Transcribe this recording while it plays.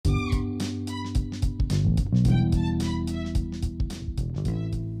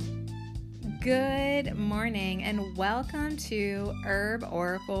Good morning and welcome to Herb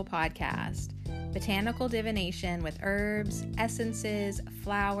Oracle Podcast, botanical divination with herbs, essences,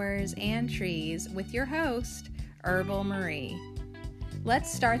 flowers, and trees with your host, Herbal Marie.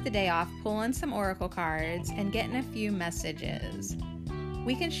 Let's start the day off pulling some oracle cards and getting a few messages.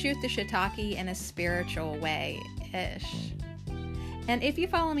 We can shoot the shiitake in a spiritual way-ish. And if you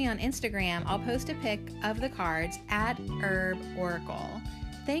follow me on Instagram, I'll post a pic of the cards at Herb Oracle.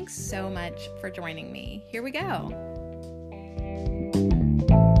 Thanks so much for joining me. Here we go.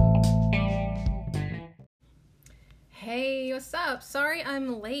 Hey, what's up? Sorry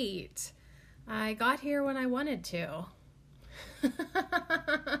I'm late. I got here when I wanted to.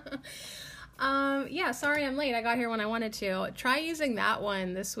 Sorry I'm late. I got here when I wanted to. Try using that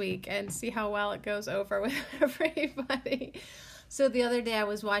one this week and see how well it goes over with everybody. So the other day I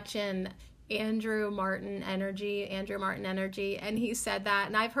was watching Andrew Martin Energy, and he said that,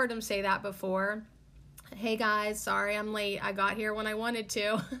 and I've heard him say that before. Hey guys, sorry I'm late. I got here when I wanted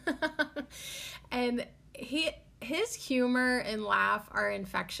to. And his humor and laugh are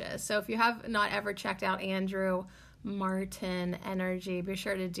infectious. So if you have not ever checked out Andrew Martin Energy, be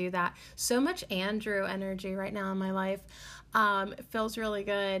sure to do that. So much Andrew energy right now in my life. It feels really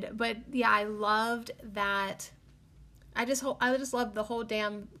good. But yeah, I loved that. I just love the whole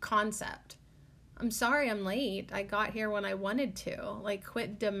damn concept. I'm sorry I'm late. I got here when I wanted to. Like,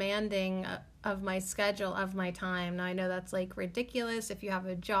 quit demanding of my schedule, of my time. Now, I know that's like ridiculous if you have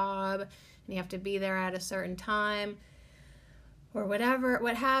a job and you have to be there at a certain time or whatever,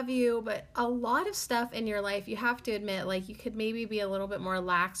 what have you. But a lot of stuff in your life, you have to admit, like, you could maybe be a little bit more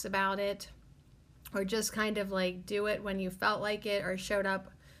lax about it, or just kind of like do it when you felt like it or showed up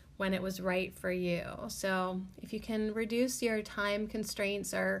when it was right for you. So if you can reduce your time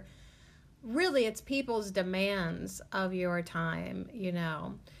constraints, or really it's people's demands of your time,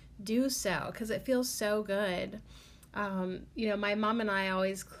 do so, because it feels so good. My mom and I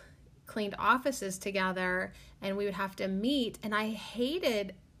always cleaned offices together, and we would have to meet, and I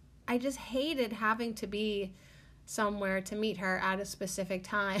just hated having to be somewhere to meet her at a specific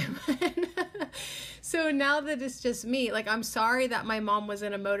time. So now that it's just me, like, I'm sorry that my mom was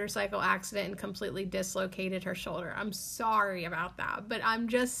in a motorcycle accident and completely dislocated her shoulder. I'm sorry about that, but I'm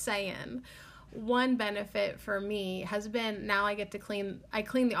just saying, one benefit for me has been now I clean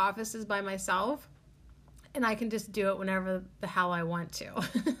the offices by myself, and I can just do it whenever the hell I want to.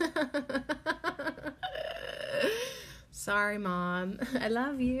 Sorry, Mom. I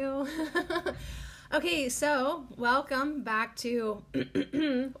love you. Okay, so welcome back to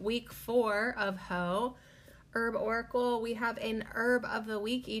week 4 of Herb Oracle. We have an herb of the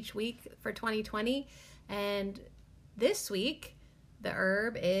week each week for 2020, and this week the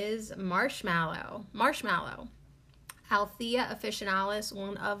herb is marshmallow. Althea officinalis,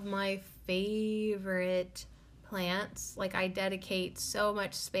 one of my favorite plants. Like, I dedicate so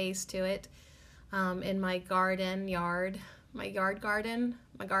much space to it in my garden yard. My garden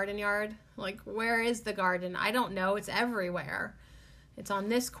yard. Like, where is the garden? I don't know. It's everywhere. It's on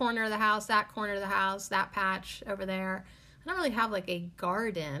this corner of the house, that corner of the house, that patch over there. I don't really have like a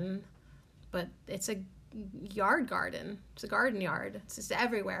garden, but it's a yard garden. It's a garden yard. It's just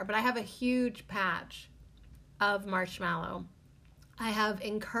everywhere. But I have a huge patch of marshmallow. I have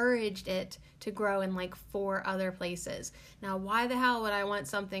encouraged it to grow in like 4 other places. Now, why the hell would I want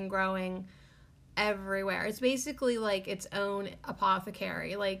something growing everywhere? It's basically like its own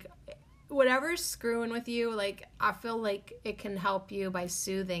apothecary. Like, whatever's screwing with you, like, I feel like it can help you by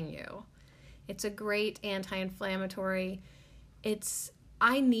soothing you. It's a great anti-inflammatory.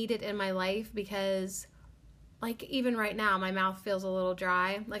 I need it in my life because, like, even right now my mouth feels a little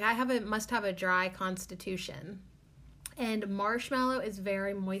dry. Like, I must have a dry constitution, and marshmallow is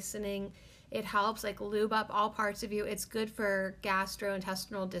very moistening. It helps like lube up all parts of you. It's good for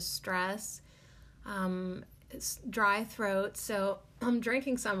gastrointestinal distress, it's dry throat. So I'm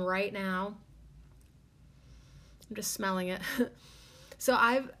drinking some right now. I'm just smelling it. So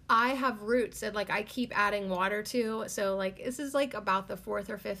I have roots that, like, I keep adding water to. So, like, this is like about the 4th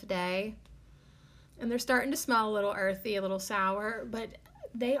or 5th day, and they're starting to smell a little earthy, a little sour, but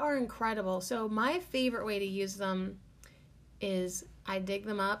they are incredible. So my favorite way to use them is I dig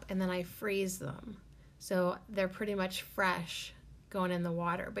them up and then I freeze them. So they're pretty much fresh going in the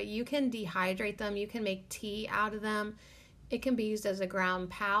water. But you can dehydrate them. You can make tea out of them. It can be used as a ground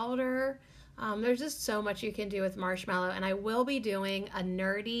powder. There's just so much you can do with marshmallow. And I will be doing a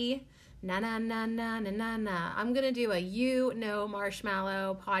nerdy I'm going to do a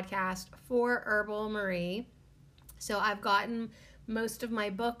marshmallow podcast for Herbal Marie. So I've gotten most of my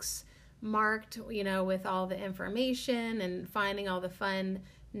books marked, with all the information and finding all the fun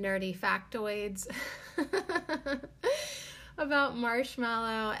nerdy factoids about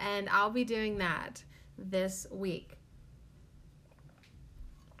marshmallow, and I'll be doing that this week,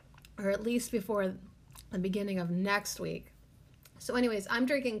 or at least before the beginning of next week. So anyways, I'm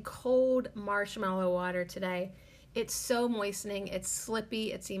drinking cold marshmallow water today. It's so moistening, it's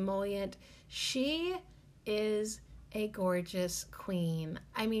slippy, it's emollient. She is a gorgeous queen.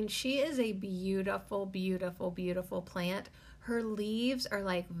 I mean, she is a beautiful, beautiful, beautiful plant. Her leaves are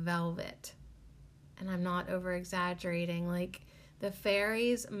like velvet. And I'm not over exaggerating. Like, the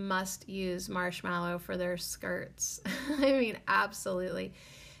fairies must use marshmallow for their skirts. I mean, absolutely.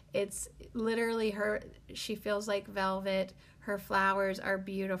 It's literally she feels like velvet. Her flowers are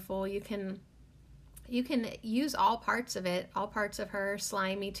beautiful. You can use all parts of it, all parts of her,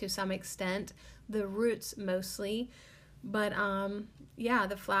 slimy to some extent, the roots mostly, but yeah,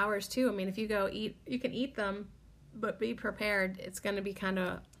 the flowers too. I mean, if you you can eat them, but be prepared. It's going to be kind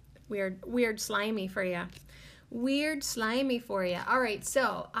of weird slimy for you. Weird slimy for you. All right,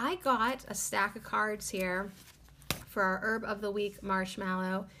 so I got a stack of cards here for our Herb of the Week,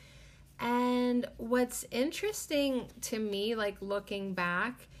 Marshmallow. And what's interesting to me, like looking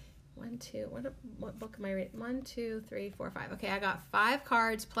back, what book am I reading? 1, 2, 3, 4, 5. Okay, I got 5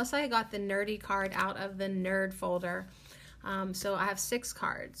 cards, plus I got the nerdy card out of the nerd folder. So I have 6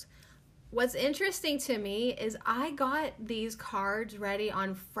 cards. What's interesting to me is I got these cards ready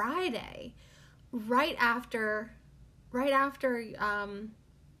on Friday, Friday afternoon,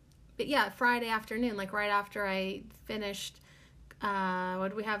 like right after I finished, what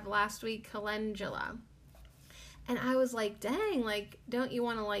did we have last week? Calendula. And I was like, dang, like, don't you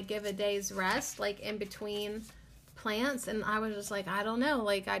want to like give a day's rest, like in between plants? And I was just like, I don't know,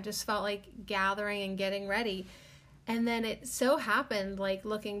 like I just felt like gathering and getting ready. And then it so happened, like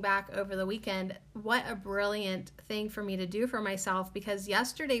looking back over the weekend, what a brilliant thing for me to do for myself, because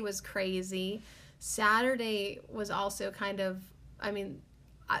yesterday was crazy. Saturday was also kind of, I mean,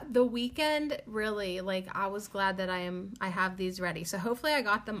 the weekend really, like I was glad that I have these ready. So hopefully I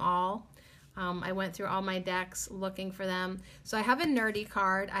got them all. I went through all my decks looking for them. So I have a nerdy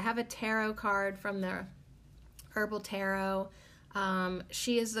card. I have a tarot card from the Herbal Tarot.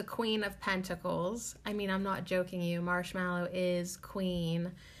 She is the Queen of Pentacles. I mean, I'm not joking you. Marshmallow is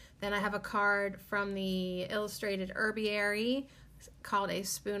queen. Then I have a card from the Illustrated Herbiary called A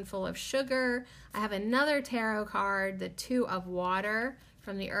Spoonful of Sugar. I have another tarot card, the Two of Water,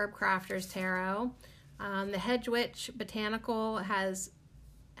 from the Herb Crafters Tarot. The Hedge Witch Botanical has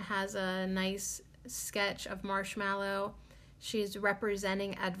a nice sketch of marshmallow. She's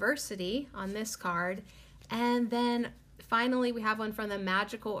representing adversity on this card. And then finally we have one from the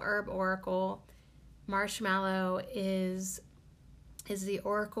Magical Herb Oracle. Marshmallow is the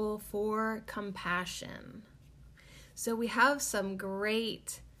oracle for compassion. So we have some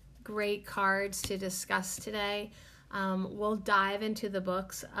great cards to discuss today. We'll dive into the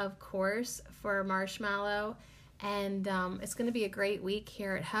books, of course, for Marshmallow. And it's going to be a great week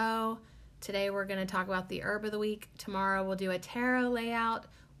here at Ho. Today we're going to talk about the Herb of the Week. Tomorrow we'll do a tarot layout.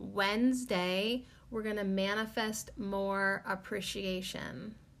 Wednesday we're going to manifest more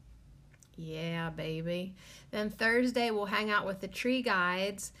appreciation. Yeah, baby. Then Thursday we'll hang out with the tree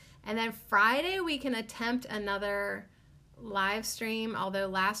guides. And then Friday we can attempt another live stream. Although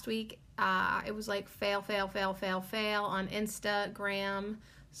last week it was like fail on Instagram.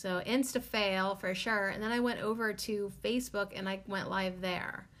 So Insta fail for sure. And then I went over to Facebook and I went live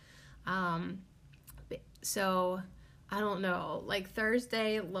there. So I don't know, like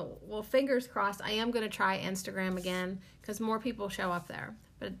Thursday, well, fingers crossed. I am going to try Instagram again because more people show up there.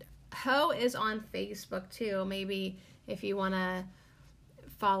 But Ho is on Facebook too. Maybe if you want to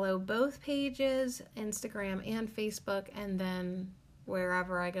follow both pages, Instagram and Facebook, and then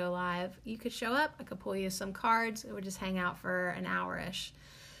wherever I go live, you could show up. I could pull you some cards. It would just hang out for an hour-ish.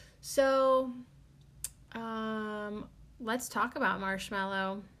 So let's talk about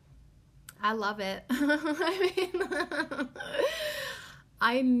Marshmallow. I love it. I mean,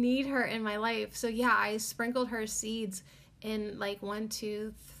 I need her in my life. So yeah, I sprinkled her seeds in like 1,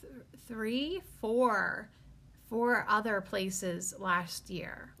 2, 3, 4 other places last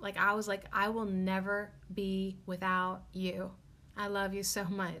year. Like I was like, I will never be without you. I love you so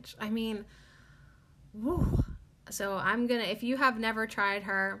much. I mean, woo. So if you have never tried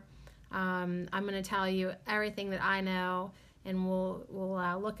her, I'm gonna tell you everything that I know, and we'll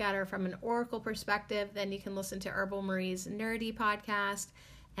look at her from an oracle perspective. Then you can listen to Herbal Marie's Nerdy podcast,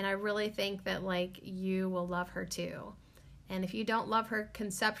 and I really think that like you will love her too. And if you don't love her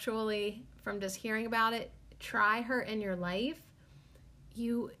conceptually from just hearing about it, try her in your life.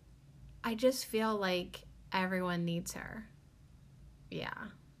 I just feel like everyone needs her. Yeah,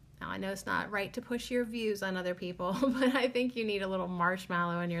 Now, I know it's not right to push your views on other people, but I think you need a little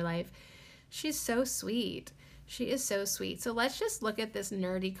marshmallow in your life. She's so sweet. She is so sweet. So let's just look at this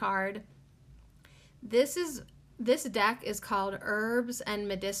nerdy card. This deck is called Herbs and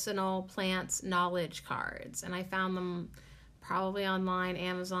Medicinal Plants Knowledge Cards, and I found them probably online,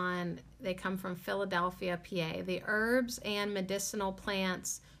 Amazon. They come from Philadelphia, PA. The Herbs and Medicinal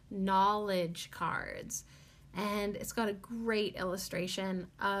Plants Knowledge Cards. And it's got a great illustration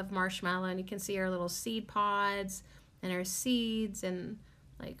of Marshmallow, and you can see her little seed pods and her seeds and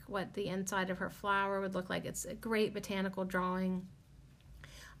like what the inside of her flower would look like. It's a great botanical drawing.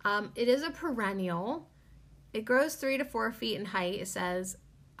 It is a perennial. It grows 3 to 4 feet in height, it says.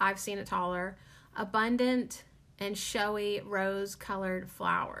 I've seen it taller. Abundant and showy rose-colored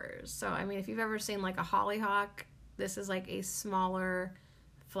flowers. So, I mean, if you've ever seen like a hollyhock, this is like a smaller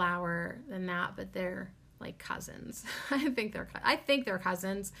flower than that, but they're like cousins. I think they're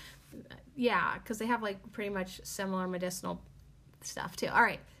cousins. Yeah, because they have like pretty much similar medicinal stuff too. All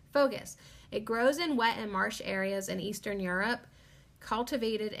right, focus. It grows in wet and marsh areas in Eastern Europe,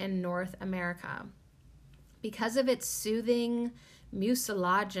 cultivated in North America. Because of its soothing,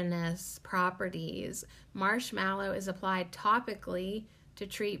 mucilaginous properties, marshmallow is applied topically to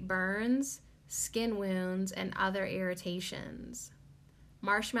treat burns, skin wounds, and other irritations.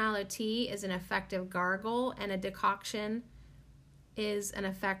 Marshmallow tea is an effective gargle, and a decoction is an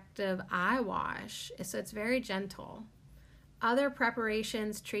effective eye wash. So it's very gentle. Other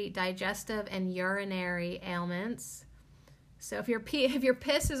preparations treat digestive and urinary ailments. So if your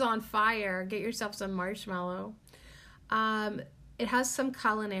piss is on fire, get yourself some marshmallow. It has some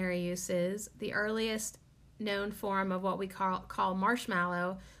culinary uses. The earliest known form of what we call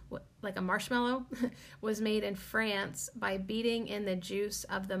marshmallow, like a marshmallow, was made in France by beating in the juice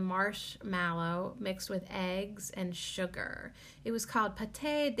of the marshmallow mixed with eggs and sugar. It was called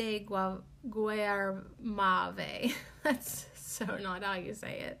pâté de guermave. That's so not how you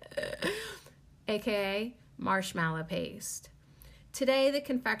say it. AKA marshmallow paste. Today, the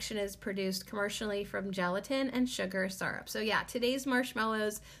confection is produced commercially from gelatin and sugar syrup. So yeah, today's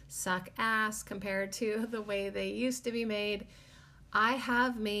marshmallows suck ass compared to the way they used to be made. I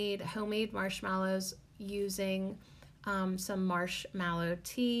have made homemade marshmallows using some marshmallow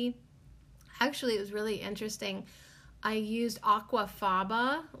tea. Actually, it was really interesting. I used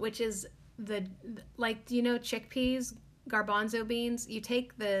aquafaba, which is chickpeas, garbanzo beans. You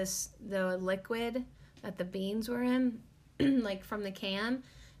take the liquid that the beans were in, like from the can,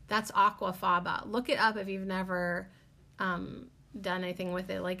 that's aquafaba. Look it up if you've never done anything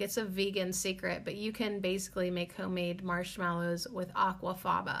with it. Like, it's a vegan secret, but you can basically make homemade marshmallows with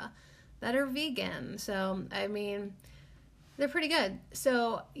aquafaba that are vegan. So, I mean, they're pretty good.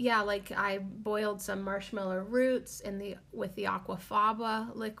 So, yeah, like I boiled some marshmallow roots with the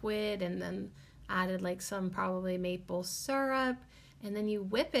aquafaba liquid, and then added like some probably maple syrup, and then you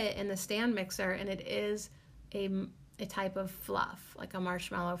whip it in the stand mixer, and it is a type of fluff, like a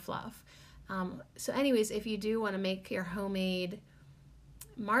marshmallow fluff. So anyways, if you do want to make your homemade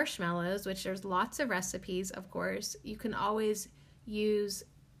marshmallows, which there's lots of recipes, of course, you can always use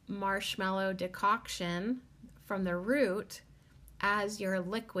marshmallow decoction from the root as your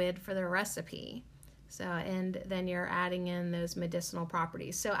liquid for the recipe. So, and then you're adding in those medicinal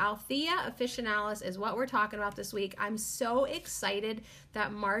properties. So Althea officinalis is what we're talking about this week. I'm so excited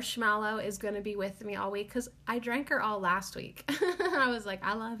that Marshmallow is going to be with me all week because I drank her all last week. I was like,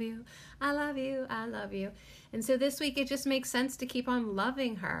 I love you, I love you, I love you. And so this week it just makes sense to keep on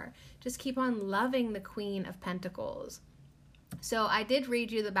loving her. Just keep on loving the Queen of Pentacles. So I did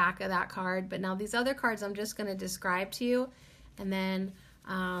read you the back of that card, but now these other cards I'm just going to describe to you, and then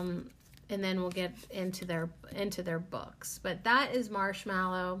we'll get into their books. But that is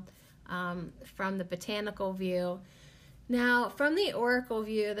Marshmallow from the botanical view. Now, from the oracle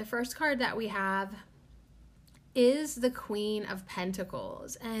view, the first card that we have is the Queen of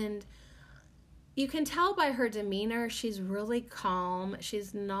Pentacles. And you can tell by her demeanor, she's really calm.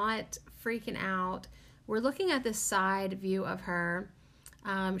 She's not freaking out. We're looking at the side view of her.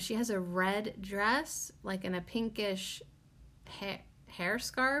 She has a red dress, like in a pinkish hair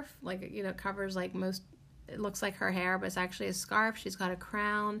scarf, like, you know, covers like most, it looks like her hair, but it's actually a scarf. She's got a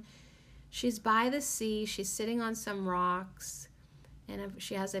crown. She's by the sea. She's sitting on some rocks, and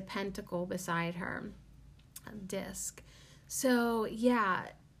she has a pentacle beside her, a disc. So yeah,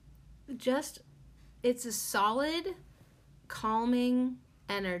 it's a solid, calming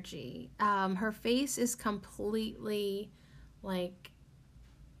energy. Her face is completely like,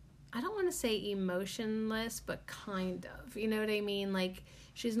 I don't want to say emotionless, but kind of, you know what I mean? Like,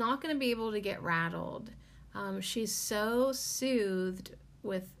 she's not going to be able to get rattled. She's so soothed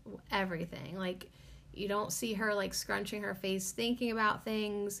with everything. Like, you don't see her like scrunching her face thinking about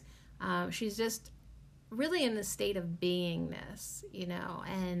things. She's just really in a state of beingness, you know,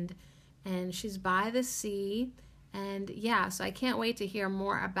 and she's by the sea. And yeah, so I can't wait to hear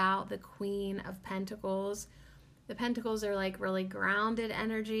more about the Queen of Pentacles. The Pentacles are like really grounded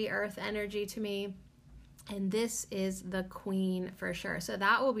energy, earth energy to me. And this is the Queen for sure. So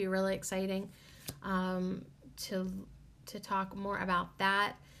that will be really exciting to talk more about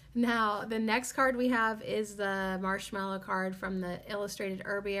that. Now, the next card we have is the Marshmallow card from the Illustrated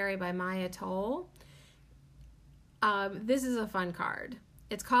Herbiary by Maya Toll. This is a fun card.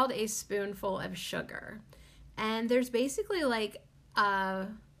 It's called A Spoonful of Sugar. And there's basically like a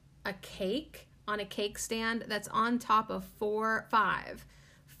cake on a cake stand that's on top of five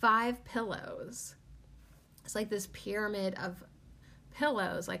pillows. It's like this pyramid of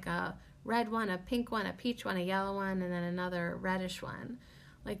pillows, like a red one, a pink one, a peach one, a yellow one, and then another reddish one.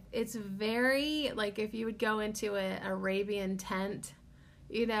 Like, it's very, like, if you would go into an Arabian tent,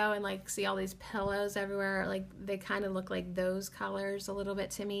 you know, and like see all these pillows everywhere, like they kind of look like those colors a little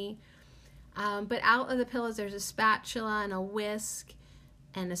bit to me. But out of the pillows, there's a spatula and a whisk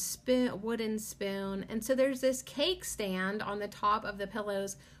and a spoon, wooden spoon. And so there's this cake stand on the top of the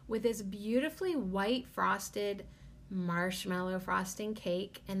pillows with this beautifully white frosted marshmallow frosting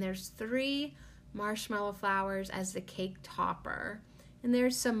cake. And there's 3 marshmallow flowers as the cake topper. And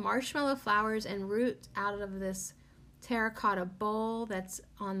there's some marshmallow flowers and root out of this terracotta bowl that's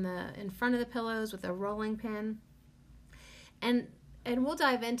in front of the pillows with a rolling pin. And we'll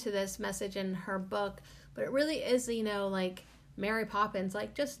dive into this message in her book, but it really is, you know, like Mary Poppins,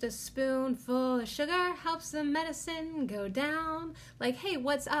 like just a spoonful of sugar helps the medicine go down. Like, hey,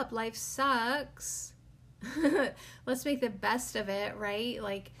 what's up? Life sucks. Let's make the best of it, right?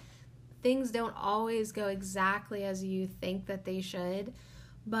 Like, things don't always go exactly as you think that they should,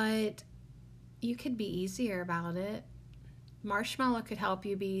 but you could be easier about it. Marshmallow could help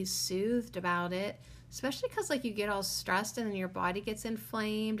you be soothed about it, especially because like you get all stressed and then your body gets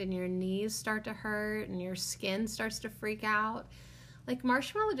inflamed and your knees start to hurt and your skin starts to freak out. Like,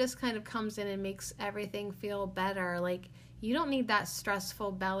 marshmallow just kind of comes in and makes everything feel better. Like, you don't need that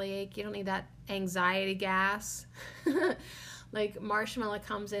stressful bellyache. You don't need that anxiety gas. Like, marshmallow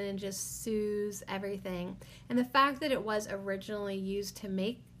comes in and just soothes everything. And the fact that it was originally used to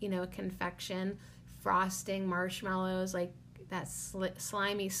make, you know, confection, frosting marshmallows, like that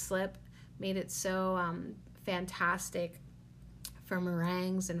slimy slip made it so fantastic for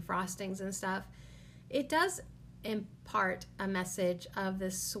meringues and frostings and stuff. It does impart a message of the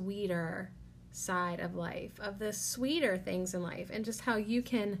sweeter side of life, of the sweeter things in life, and just how you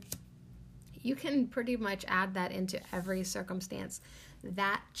can pretty much add that into every circumstance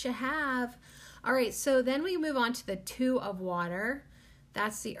that you have. All right, so then we move on to the 2 of Water.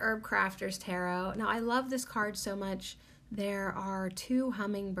 That's the Herb Crafter's Tarot. Now, I love this card so much. There are 2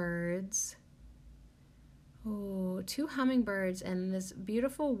 hummingbirds. Oh, 2 hummingbirds and this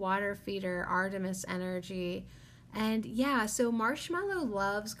beautiful water feeder, Artemis energy. And yeah, so Marshmallow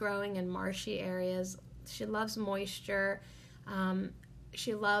loves growing in marshy areas. She loves moisture.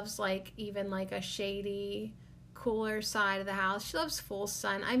 She loves like even like a shady, cooler side of the house. She loves full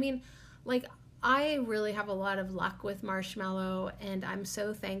sun. I mean, like, I really have a lot of luck with Marshmallow, and I'm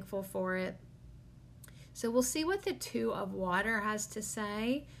so thankful for it. So we'll see what the 2 of Water has to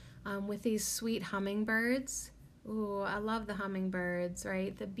say with these sweet hummingbirds. Ooh, I love the hummingbirds,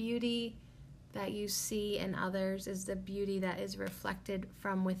 right? The beauty that you see in others is the beauty that is reflected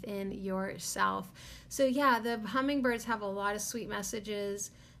from within yourself. So yeah, the hummingbirds have a lot of sweet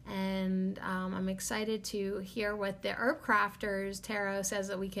messages, and I'm excited to hear what the Herb Crafter's Tarot says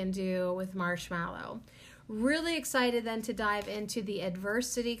that we can do with Marshmallow. Really excited then to dive into the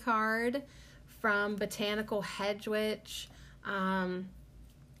Adversity card from Botanical Hedge Witch.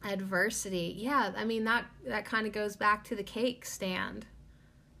 Adversity, yeah, I mean that kind of goes back to the cake stand.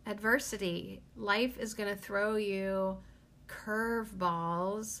 Adversity. Life is going to throw you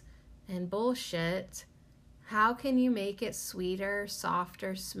curveballs and bullshit. How can you make it sweeter,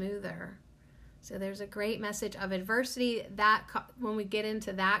 softer, smoother? So there's a great message of adversity. That when we get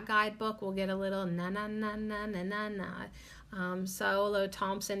into that guidebook, we'll get a little na na na na na na na. Solo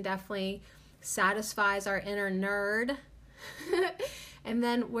Thompson definitely satisfies our inner nerd. And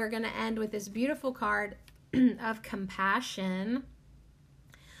then we're going to end with this beautiful card of Compassion.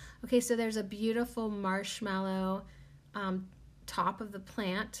 Okay, so there's a beautiful marshmallow top of the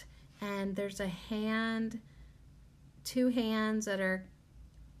plant, and there's a hand, 2 hands that are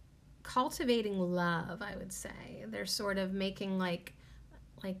cultivating love, I would say. They're sort of making like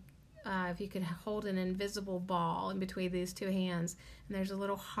if you could hold an invisible ball in between these two hands, and there's a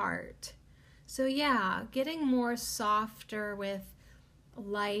little heart. So yeah, getting more softer with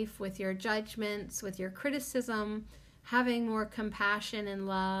life, with your judgments, with your criticism, having more compassion and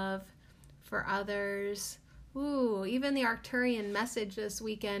love for others. Ooh, even the Arcturian message this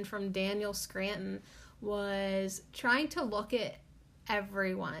weekend from Daniel Scranton was trying to look at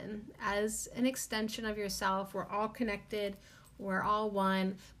everyone as an extension of yourself. We're all connected, we're all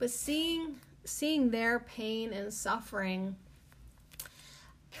one, but seeing their pain and suffering,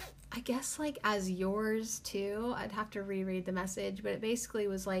 I guess, like, as yours too. I'd have to reread the message, but it basically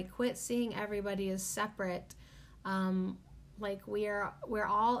was like, quit seeing everybody as separate. Like, we're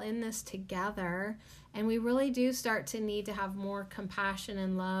all in this together, and we really do start to need to have more compassion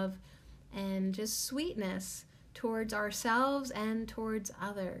and love and just sweetness towards ourselves and towards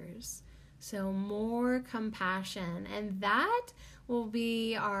others. So more compassion, and that will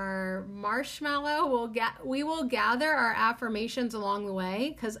be our marshmallow. We will gather our affirmations along the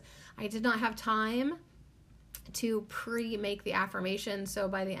way, because I did not have time to pre-make the affirmation. So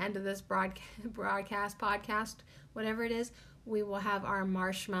by the end of this podcast, whatever it is, we will have our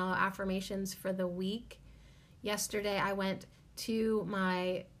marshmallow affirmations for the week. Yesterday, I went to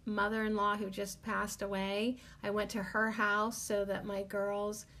my mother-in-law who just passed away. I went to her house so that my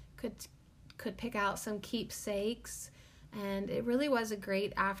girls could pick out some keepsakes, and it really was a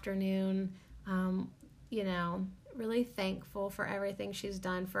great afternoon. Really thankful for everything she's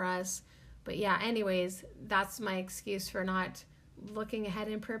done for us. But yeah, anyways, that's my excuse for not looking ahead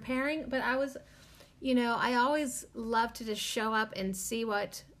and preparing. But I always love to just show up and see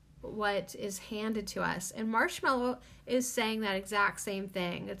what is handed to us. And Marshmallow is saying that exact same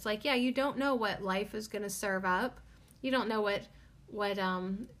thing. It's like, yeah, you don't know what life is going to serve up. You don't know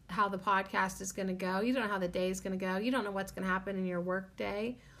how the podcast is going to go. You don't know how the day is going to go. You don't know what's going to happen in your work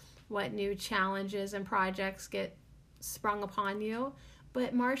day, what new challenges and projects get sprung upon you.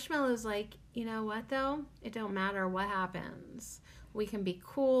 But Marshmallow is like, you know what though? It don't matter what happens. We can be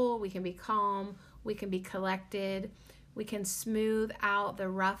cool, we can be calm, we can be collected, we can smooth out the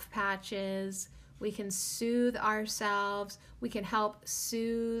rough patches, we can soothe ourselves, we can help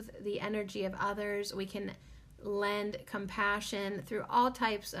soothe the energy of others, we can lend compassion through all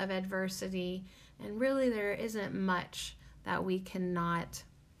types of adversity, and really there isn't much that we cannot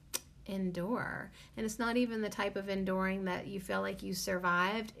endure. And it's not even the type of enduring that you feel like you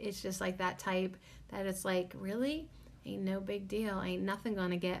survived. It's just like that type that it's like, really? Ain't no big deal. Ain't nothing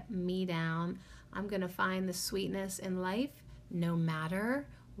gonna get me down. I'm gonna find the sweetness in life no matter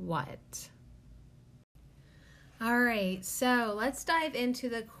what. All right, so let's dive into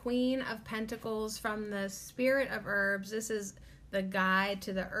the Queen of Pentacles from the Spirit of Herbs. This is the Guide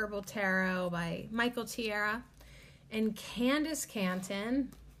to the Herbal Tarot by Michael Tierra and Candace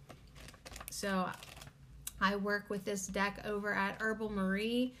Canton. So I work with this deck over at Herbal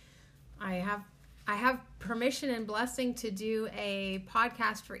Marie. I have permission and blessing to do a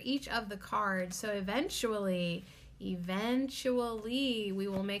podcast for each of the cards. So eventually we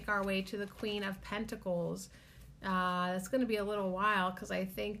will make our way to the Queen of Pentacles. That's going to be a little while, because I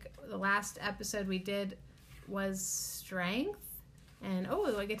think the last episode we did was Strength. And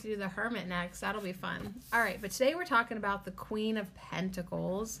I get to do the Hermit next. That'll be fun. All right, but today we're talking about the Queen of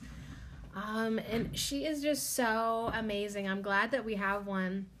Pentacles. And she is just so amazing. I'm glad that we have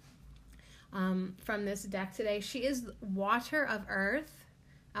one from this deck today. She is Water of Earth,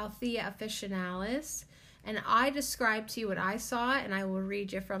 Althea Officinalis. And I described to you what I saw, and I will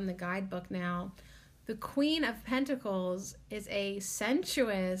read you from the guidebook now. The Queen of Pentacles is a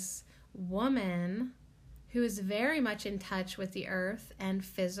sensuous woman who is very much in touch with the earth and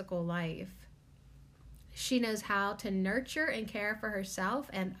physical life. She knows how to nurture and care for herself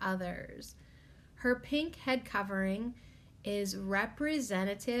and others. Her pink head covering is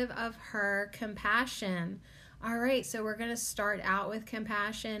representative of her compassion. All right, so we're going to start out with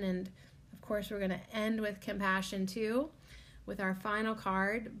compassion, and of course we're going to end with compassion too with our final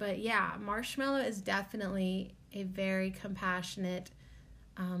card. But yeah, Marshmallow is definitely a very compassionate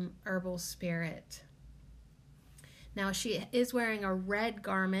herbal spirit. Now she is wearing a red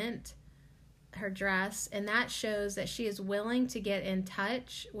garment, her dress, and that shows that she is willing to get in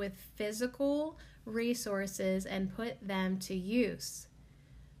touch with physical resources and put them to use.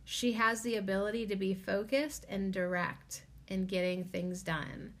 She has the ability to be focused and direct in getting things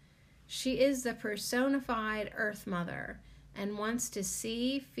done. She is the personified Earth Mother and wants to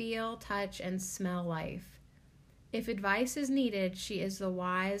see, feel, touch, and smell life. If advice is needed, she is the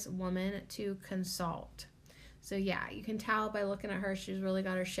wise woman to consult. So yeah, you can tell by looking at her, she's really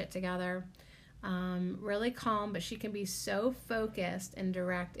got her shit together. really calm, but she can be so focused and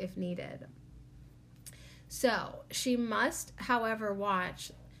direct if needed. So she must, however,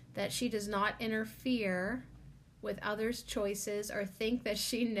 watch that she does not interfere with others' choices or think that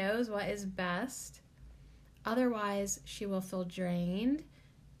she knows what is best. Otherwise, she will feel drained,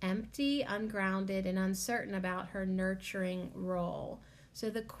 empty, ungrounded, and uncertain about her nurturing role. So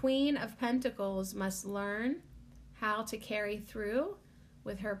the Queen of Pentacles must learn how to carry through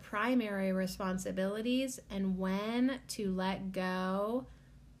with her primary responsibilities and when to let go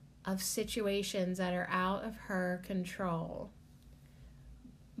of situations that are out of her control.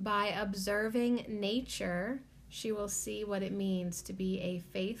 By observing nature, she will see what it means to be a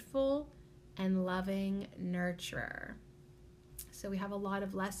faithful and loving nurturer. So we have a lot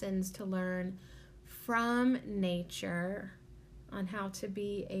of lessons to learn from nature on how to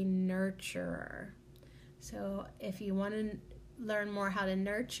be a nurturer. So if you want to learn more how to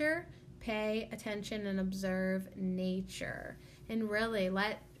nurture, pay attention and observe nature. And really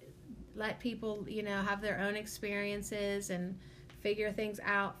let people, have their own experiences and figure things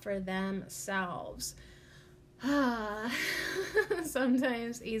out for themselves.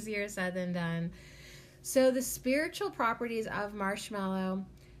 Sometimes easier said than done. So the spiritual properties of marshmallow,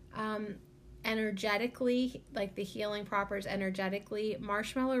 energetically, like the healing properties energetically,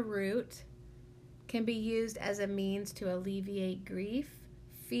 marshmallow root can be used as a means to alleviate grief,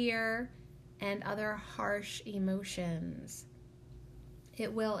 fear, and other harsh emotions.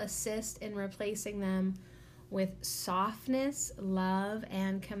 It will assist in replacing them with softness, love,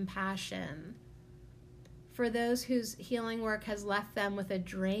 and compassion. For those whose healing work has left them with a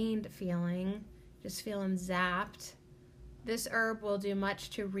drained feeling, just feeling zapped, this herb will do much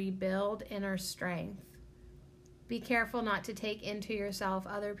to rebuild inner strength. Be careful not to take into yourself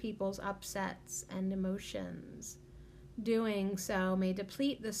other people's upsets and emotions. Doing so may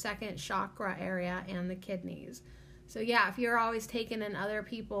deplete the second chakra area and the kidneys. So yeah, if you're always taking in other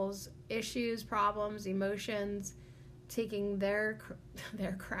people's issues, problems, emotions, taking their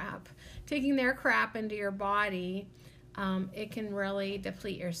crap into your body, it can really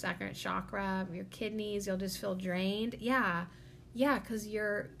deplete your second chakra, your kidneys. You'll just feel drained. Yeah, because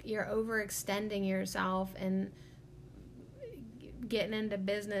you're overextending yourself and getting into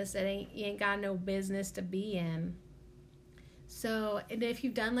business that you ain't got no business to be in. So, and if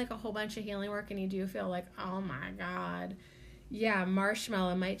you've done like a whole bunch of healing work and you do feel like, oh my God, yeah,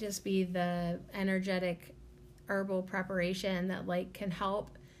 marshmallow might just be the energetic herbal preparation that like can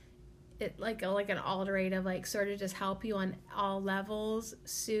help it, like an alterative, like sort of just help you on all levels,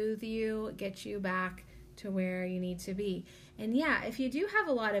 soothe you, get you back to where you need to be. And yeah, if you do have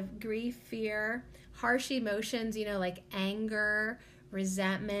a lot of grief, fear, harsh emotions, like anger,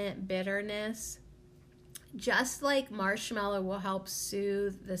 resentment, bitterness, just like marshmallow will help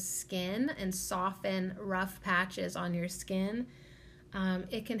soothe the skin and soften rough patches on your skin,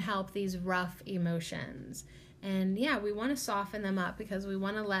 it can help these rough emotions. And yeah, we want to soften them up because we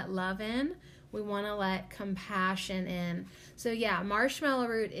want to let love in. We want to let compassion in. So yeah, marshmallow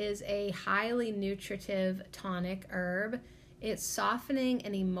root is a highly nutritive tonic herb. Its softening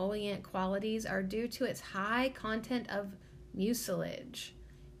and emollient qualities are due to its high content of mucilage.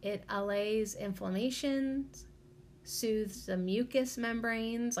 It allays inflammations, soothes the mucous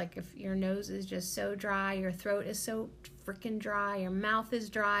membranes, like if your nose is just so dry, your throat is so freaking dry, your mouth is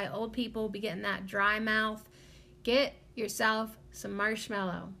dry. Old people be getting that dry mouth. Get yourself some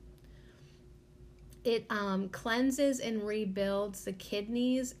marshmallow. It cleanses and rebuilds the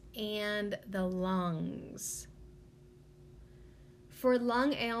kidneys and the lungs. For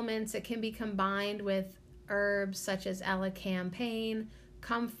lung ailments, it can be combined with herbs such as elecampane,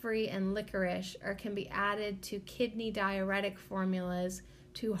 comfrey, and licorice, or can be added to kidney diuretic formulas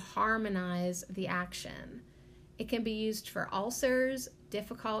to harmonize the action. It can be used for ulcers,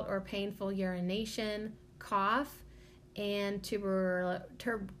 difficult or painful urination, cough, and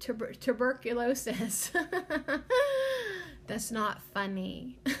tuberculosis. That's not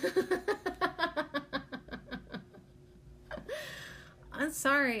funny. I'm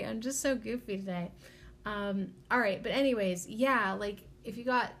sorry, I'm just so goofy today. All right, but anyways, yeah, like if you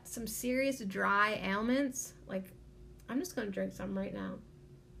got some serious dry ailments, like I'm just going to drink some right now.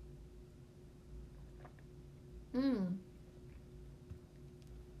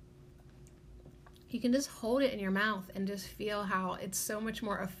 You can just hold it in your mouth and just feel how it's so much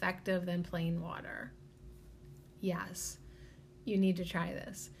more effective than plain water. Yes, you need to try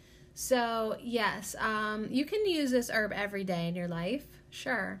this. So yes, you can use this herb every day in your life,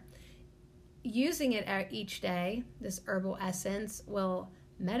 sure. Using it each day, this herbal essence will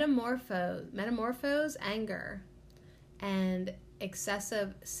metamorphose anger and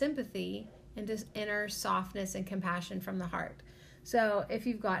excessive sympathy into inner softness and compassion from the heart. So if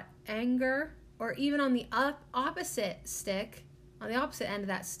you've got anger, or even on the opposite end of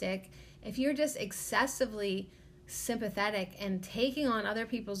that stick, if you're just excessively sympathetic and taking on other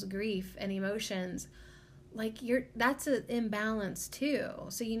people's grief and emotions, like that's an imbalance too.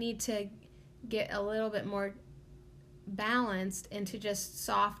 So you need to get a little bit more balanced into just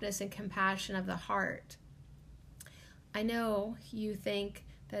softness and compassion of the heart. I know you think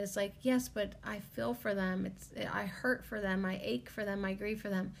that it's like, yes, but I feel for them. I hurt for them. I ache for them. I grieve for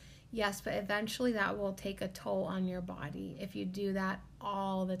them. Yes, but eventually that will take a toll on your body if you do that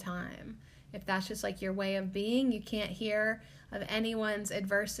all the time. If that's just like your way of being, you can't hear of anyone's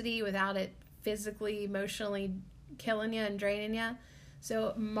adversity without it physically, emotionally killing you and draining you.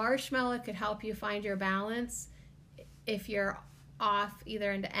 So Marshmallow could help you find your balance if you're off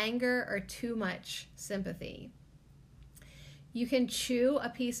either into anger or too much sympathy. You can chew a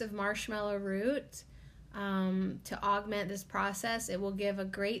piece of marshmallow root to augment this process. It will give a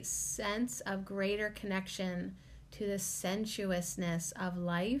great sense of greater connection to the sensuousness of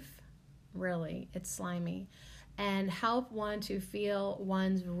life. Really, it's slimy. And help one to feel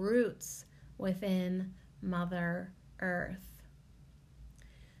one's roots within Mother Earth.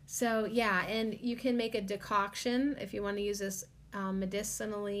 So yeah, and you can make a decoction if you want to use this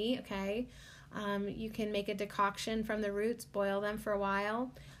medicinally, okay? You can make a decoction from the roots, boil them for a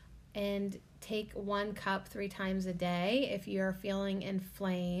while, and take 1 cup 3 times a day. If you're feeling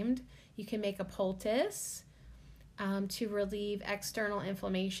inflamed, you can make a poultice to relieve external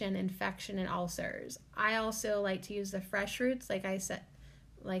inflammation, infection, and ulcers. I also like to use the fresh roots, like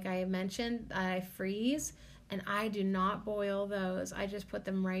I mentioned, I freeze, and I do not boil those. I just put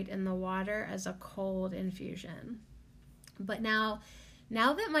them right in the water as a cold infusion. But now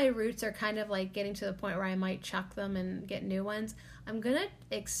that my roots are kind of like getting to the point where I might chuck them and get new ones, I'm going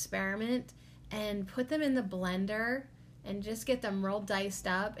to experiment and put them in the blender and just get them real diced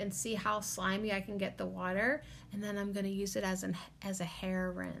up and see how slimy I can get the water. And then I'm going to use it as a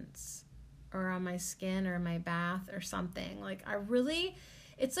hair rinse or on my skin or my bath or something. Like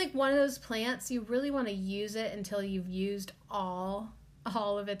it's like one of those plants, you really want to use it until you've used all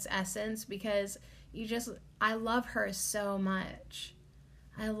of its essence, because I love her so much.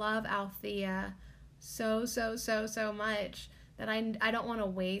 I love Althea so much that I don't want to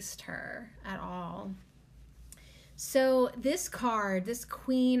waste her at all. So this card, this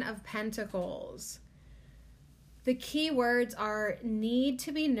Queen of Pentacles, the key words are need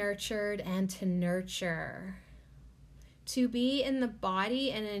to be nurtured and to nurture. To be in the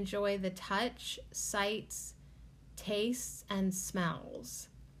body and enjoy the touch, sights, tastes, and smells.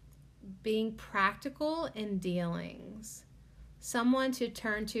 Being practical in dealings. Someone to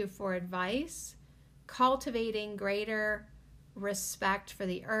turn to for advice. Cultivating greater respect for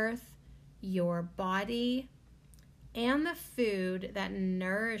the earth, your body, and the food that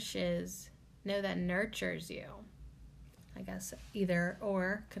nurtures you. I guess either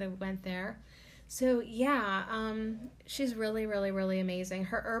or could have went there. So yeah, she's really, really, really amazing.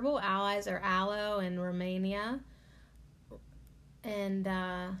 Her herbal allies are aloe and Romania. And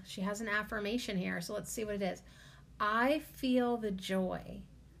she has an affirmation here. So let's see what it is. I feel the joy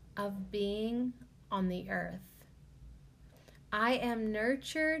of being on the earth. I am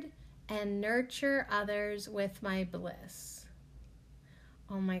nurtured and nurture others with my bliss.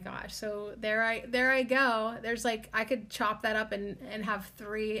 Oh my gosh. So there I go. There's like, I could chop that up and have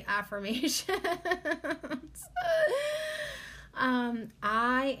 3 affirmations.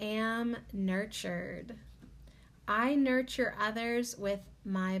 I am nurtured. I nurture others with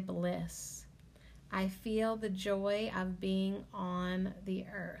my bliss. I feel the joy of being on the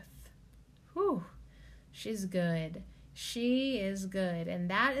earth. Whew. She's good. She is good. And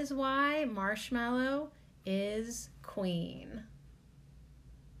that is why Marshmallow is queen.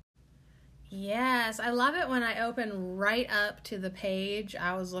 Yes, I love it when I open right up to the page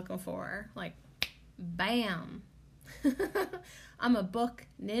I was looking for. Like, bam. I'm a book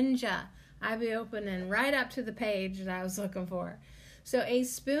ninja. I'd be opening right up to the page that I was looking for. So a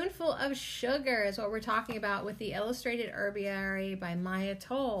spoonful of sugar is what we're talking about with the Illustrated Herbiary by Maya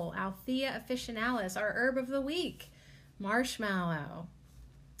Toll. Althea officinalis, our herb of the week. Marshmallow.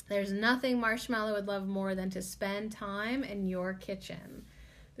 There's nothing Marshmallow would love more than to spend time in your kitchen.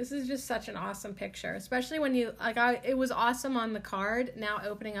 This is just such an awesome picture, especially when it was awesome on the card. Now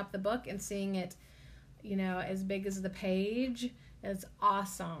opening up the book and seeing it, as big as the page is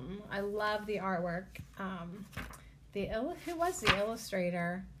awesome. I love the artwork. Who was the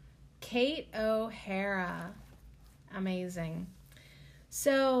illustrator? Kate O'Hara. Amazing.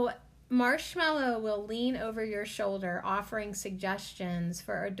 So Marshmallow will lean over your shoulder, offering suggestions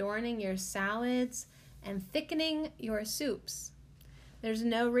for adorning your salads and thickening your soups. There's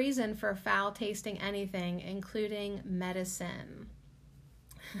no reason for foul-tasting anything, including medicine,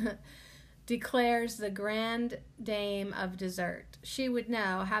 declares the grand dame of dessert. She would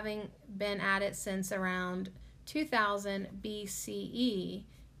know, having been at it since around 2000 BCE.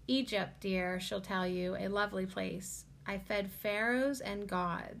 Egypt, dear, she'll tell you, a lovely place. I fed pharaohs and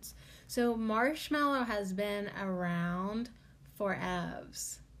gods. So marshmallow has been around for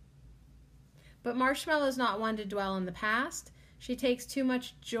evs. But Marshmallow is not one to dwell in the past. She takes too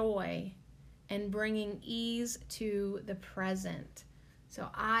much joy in bringing ease to the present. So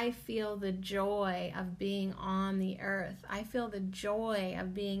I feel the joy of being on the earth. I feel the joy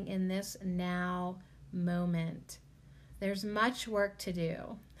of being in this now moment. There's much work to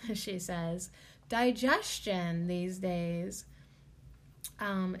do, she says. Digestion these days.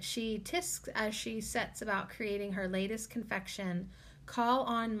 She tisks as she sets about creating her latest confection. Call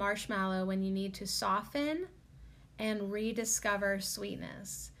on Marshmallow when you need to soften and rediscover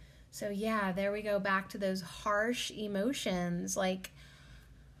sweetness. So yeah, there we go back to those harsh emotions. Like,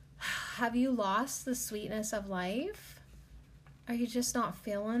 have you lost the sweetness of life? Are you just not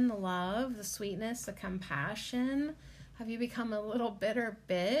feeling the love, the sweetness, the compassion? Have you become a little bitter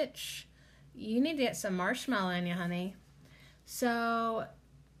bitch? You need to get some marshmallow in you, honey. So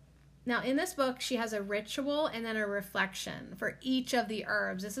now in this book, she has a ritual and then a reflection for each of the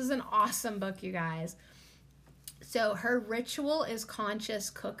herbs. This is an awesome book, you guys. So her ritual is conscious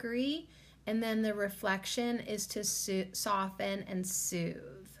cookery, and then the reflection is to soften and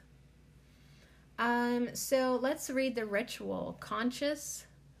soothe. So let's read the ritual. Conscious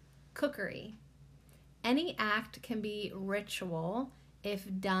cookery. Any act can be ritual if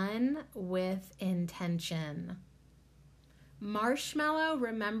done with intention. Marshmallow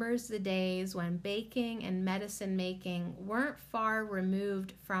remembers the days when baking and medicine making weren't far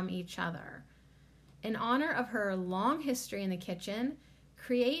removed from each other. In honor of her long history in the kitchen,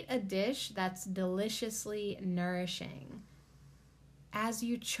 create a dish that's deliciously nourishing. As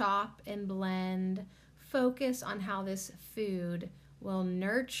you chop and blend, focus on how this food will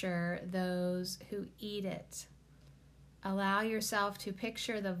nurture those who eat it. Allow yourself to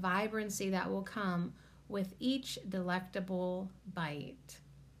picture the vibrancy that will come with each delectable bite.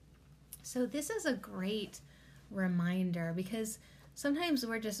 So this is a great reminder, because sometimes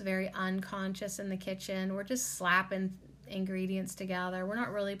we're just very unconscious in the kitchen. We're just slapping ingredients together. We're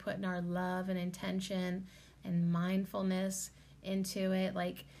not really putting our love and intention and mindfulness into it.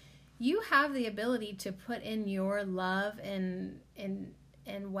 Like, you have the ability to put in your love and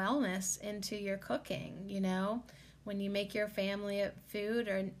wellness into your cooking, you know? When you make your family food,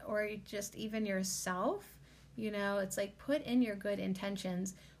 or just even yourself, you know, it's like, put in your good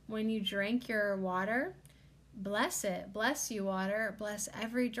intentions. When you drink your water, bless it. Bless you, water. Bless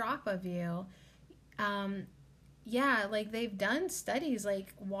every drop of you. Yeah, like they've done studies,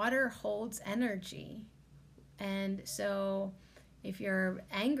 like water holds energy. And so if you're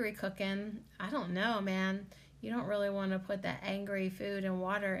angry cooking, I don't know, man. You don't really want to put that angry food and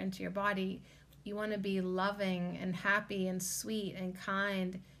water into your body. You want to be loving and happy and sweet and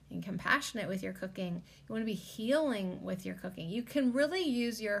kind and compassionate with your cooking. You want to be healing with your cooking. You can really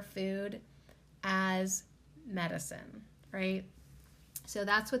use your food as medicine, right? So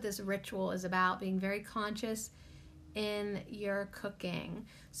that's what this ritual is about, being very conscious in your cooking.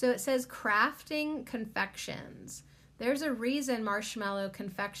 So it says crafting confections. There's a reason marshmallow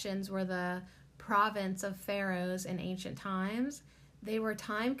confections were the province of pharaohs in ancient times. They were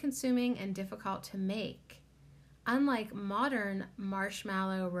time-consuming and difficult to make. Unlike modern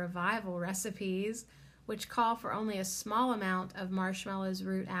marshmallow revival recipes, which call for only a small amount of marshmallow's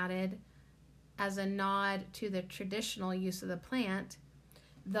root added as a nod to the traditional use of the plant,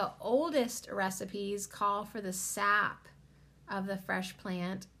 the oldest recipes call for the sap of the fresh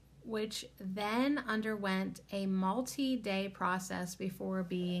plant, which then underwent a multi-day process before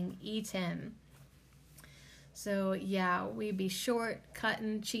being eaten. So yeah, we be short,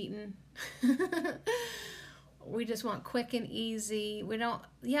 cutting, cheating. We just want quick and easy. We don't,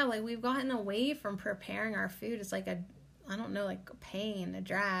 like we've gotten away from preparing our food. It's like like a pain, a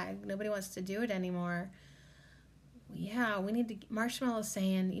drag. Nobody wants to do it anymore. Yeah, we need to, Marshmallow's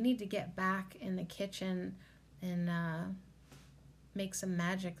saying, you need to get back in the kitchen and make some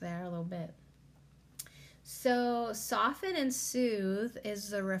magic there a little bit. So soften and soothe is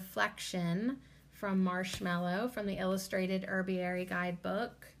the reflection from Marshmallow from the Illustrated Herbiary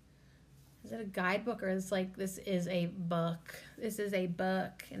Guidebook. Is it a guidebook, or is like, this is a book? This is a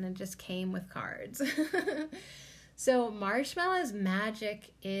book, and it just came with cards. So marshmallow's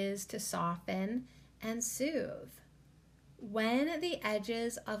magic is to soften and soothe. When the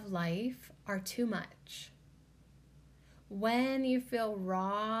edges of life are too much, when you feel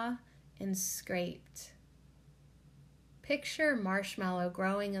raw and scraped, picture marshmallow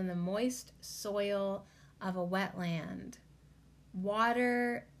growing in the moist soil of a wetland,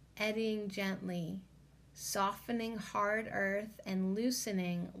 water eddying gently, softening hard earth and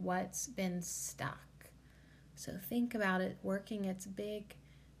loosening what's been stuck. So think about it working its big,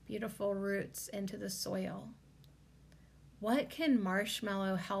 beautiful roots into the soil. What can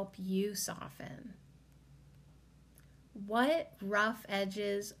marshmallow help you soften? What rough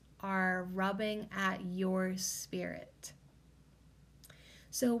edges are rubbing at your spirit?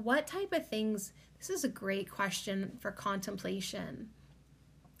 So what type of things, this is a great question for contemplation.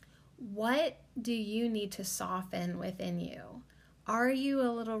 What do you need to soften within you? Are you a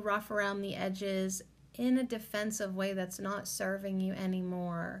little rough around the edges in a defensive way that's not serving you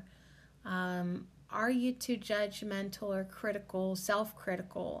anymore? Are you too judgmental or critical,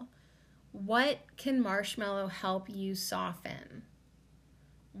 self-critical? What can marshmallow help you soften?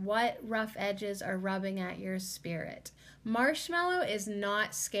 What rough edges are rubbing at your spirit? Marshmallow is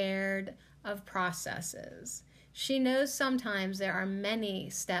not scared of processes. She knows sometimes there are many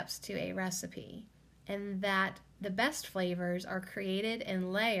steps to a recipe, and that the best flavors are created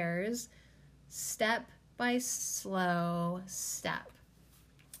in layers, step by slow step.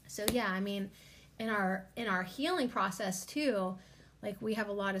 So yeah, I mean, in our healing process too, like we have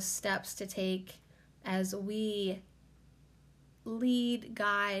a lot of steps to take as we lead,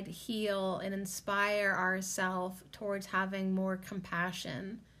 guide, heal, and inspire ourselves towards having more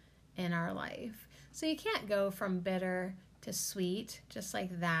compassion in our life. So you can't go from bitter to sweet just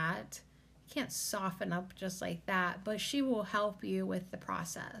like that. You can't soften up just like that, but she will help you with the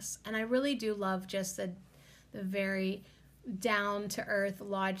process. And I really do love just the very down-to-earth,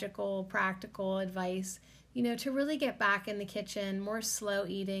 logical, practical advice, to really get back in the kitchen, more slow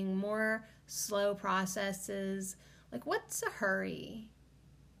eating, more slow processes. Like, what's a hurry?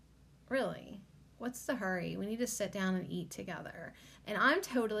 Really, what's the hurry? We need to sit down and eat together. And I'm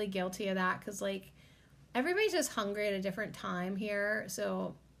totally guilty of that because, like, everybody's just hungry at a different time here.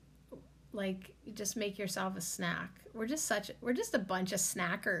 So, like, just make yourself a snack. We're just a bunch of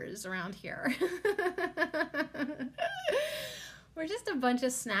snackers around here. We're just a bunch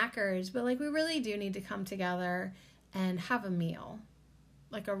of snackers, but like we really do need to come together and have a meal,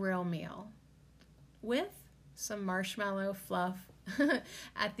 like a real meal, with some marshmallow fluff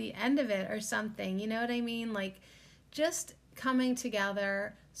at the end of it or something. You know what I mean? Like just coming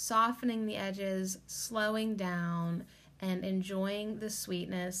together, softening the edges, slowing down, and enjoying the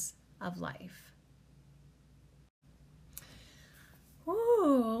sweetness of life.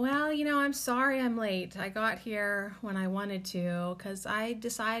 Ooh, well, I'm sorry I'm late. I got here when I wanted to because I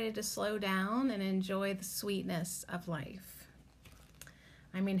decided to slow down and enjoy the sweetness of life.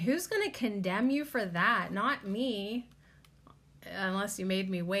 I mean, who's going to condemn you for that? Not me, unless you made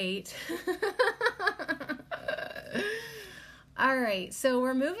me wait. All right, so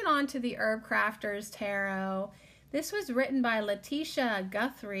we're moving on to the Herb Crafters Tarot. This was written by Letitia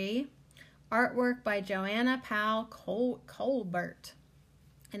Guthrie, artwork by Joanna Powell Colbert.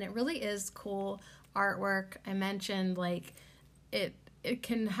 And it really is cool artwork. I mentioned like it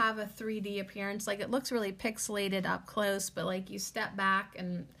can have a 3D appearance. Like it looks really pixelated up close, but like you step back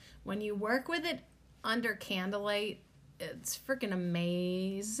and when you work with it under candlelight, it's freaking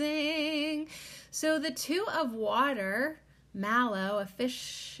amazing. So the Two of Water, mallow,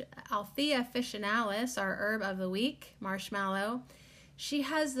 Althea officinalis, our herb of the week, marshmallow. She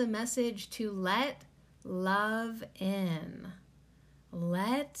has the message to let love in.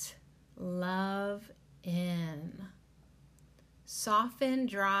 Let love in. Soften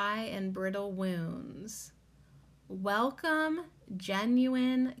dry and brittle wounds. Welcome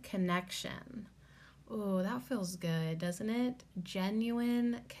genuine connection. Oh, that feels good, doesn't it?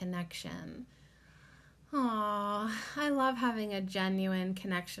 Genuine connection. Aw, I love having a genuine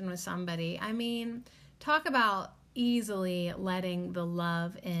connection with somebody. I mean, talk about easily letting the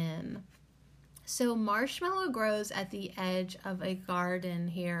love in. So marshmallow grows at the edge of a garden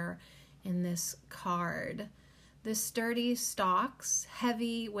here in this card. The sturdy stalks,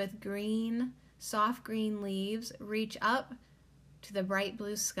 heavy with green, soft green leaves, reach up to the bright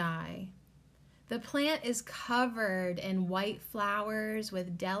blue sky. The plant is covered in white flowers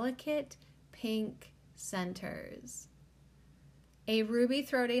with delicate pink centers. A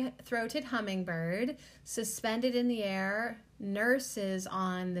ruby-throated hummingbird, suspended in the air, nurses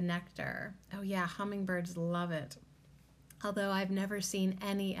on the nectar. Oh yeah, hummingbirds love it. Although I've never seen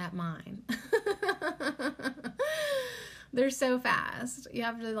any at mine. They're so fast. You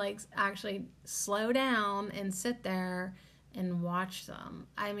have to like actually slow down and sit there and watch them.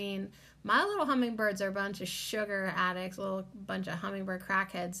 I mean, my little hummingbirds are a bunch of sugar addicts, a little bunch of hummingbird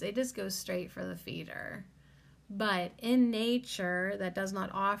crackheads. They just go straight for the feeder. But in nature that does not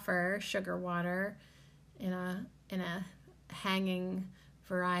offer sugar water in a hanging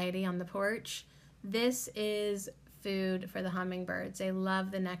variety on the porch, this is food for the hummingbirds. They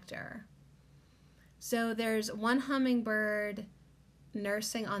love the nectar. So there's one hummingbird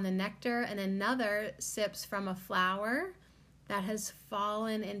nursing on the nectar and another sips from a flower that has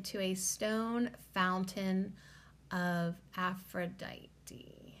fallen into a stone fountain of Aphrodite.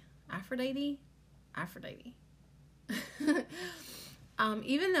 Aphrodite?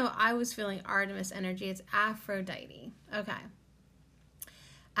 Even though I was feeling Artemis energy, it's Aphrodite. Okay.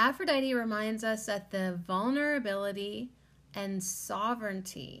 Aphrodite reminds us that the vulnerability and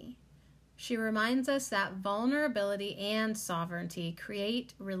sovereignty. She reminds us that vulnerability and sovereignty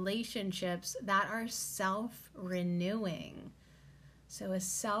create relationships that are self-renewing. So a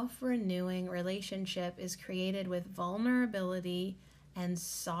self-renewing relationship is created with vulnerability and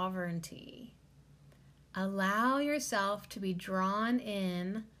sovereignty. Allow yourself to be drawn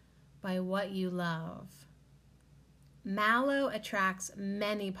in by what you love. Mallow attracts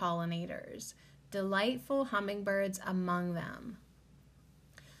many pollinators, delightful hummingbirds among them.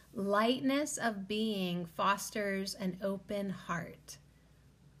 Lightness of being fosters an open heart.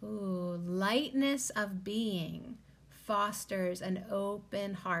 Ooh, lightness of being fosters an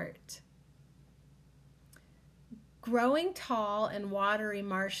open heart. Growing tall in watery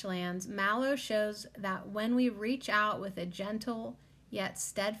marshlands, mallow shows that when we reach out with a gentle yet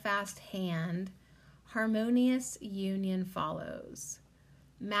steadfast hand, harmonious union follows.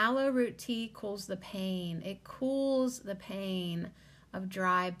 Mallow root tea cools the pain. It cools the pain of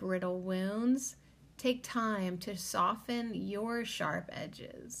dry, brittle wounds. Take time to soften your sharp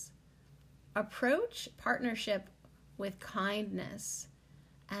edges. Approach partnership with kindness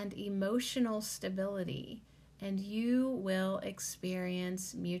and emotional stability, and you will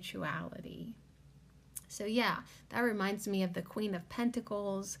experience mutuality. So yeah, that reminds me of the Queen of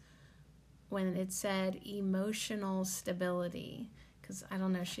Pentacles when it said emotional stability. Because I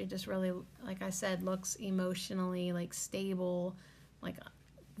don't know, she just really, like I said, looks emotionally like stable. Like,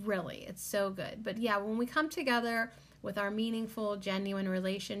 really, it's so good. But yeah, when we come together with our meaningful, genuine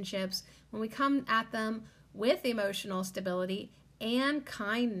relationships, when we come at them with emotional stability and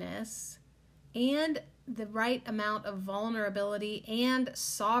kindness and the right amount of vulnerability and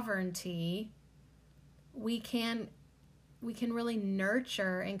sovereignty, we can really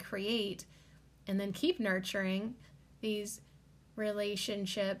nurture and create and then keep nurturing these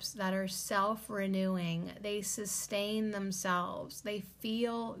relationships that are self-renewing. They sustain themselves. They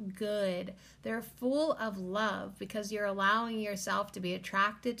feel good. They're full of love because you're allowing yourself to be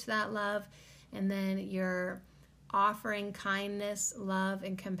attracted to that love, and then you're offering kindness, love,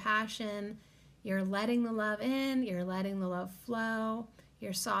 and compassion. You're letting the love in. You're letting the love flow.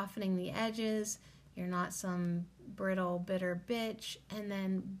 You're softening the edges. You're not some brittle, bitter bitch. And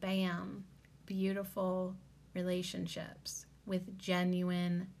then bam, beautiful relationships with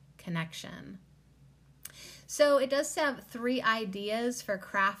genuine connection. So it does have 3 ideas for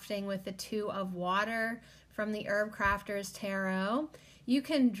crafting with the 2 of water from the Herb Crafter's Tarot. You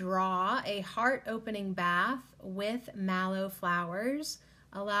can draw a heart-opening bath with mallow flowers.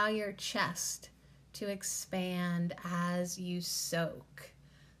 Allow your chest to expand as you soak.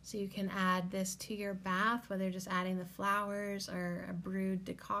 So you can add this to your bath, whether just adding the flowers or a brewed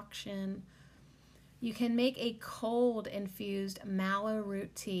decoction. You can make a cold infused mallow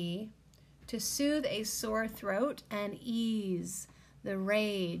root tea to soothe a sore throat and ease the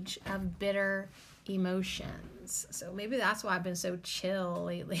rage of bitter emotions. So maybe that's why I've been so chill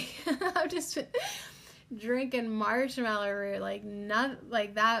lately. I've just been drinking marshmallow root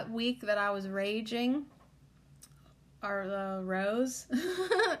like that week that I was raging, or the rose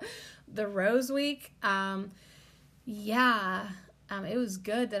the rose week. It was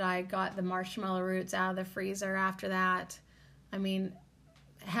good that I got the marshmallow roots out of the freezer after that. I mean,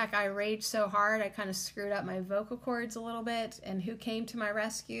 heck, I raged so hard I kind of screwed up my vocal cords a little bit, and who came to my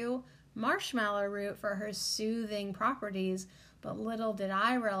rescue? Marshmallow root for her soothing properties. But little did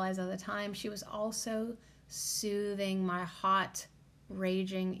I realize at the time, she was also soothing my hot,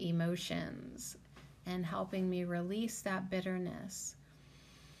 raging emotions and helping me release that bitterness.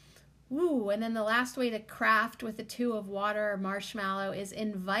 Ooh, and then the last way to craft with the 2 of water or marshmallow is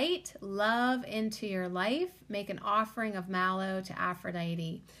invite love into your life. Make an offering of mallow to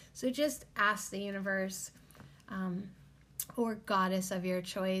Aphrodite. So just ask the universe, or goddess of your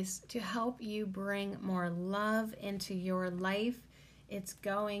choice to help you bring more love into your life. It's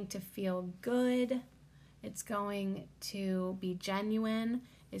going to feel good. It's going to be genuine,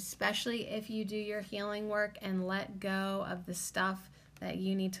 especially if you do your healing work and let go of the stuff that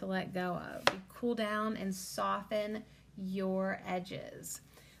you need to let go of. You cool down and soften your edges.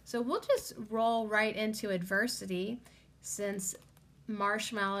 So we'll just roll right into adversity, since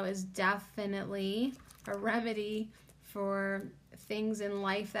marshmallow is definitely a remedy for things in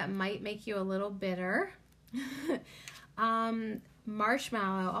life that might make you a little bitter.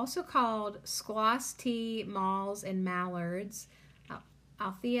 Marshmallow, also called squash malls and mallards,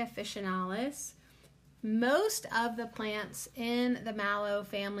 Althea officinalis. Most of the plants in the mallow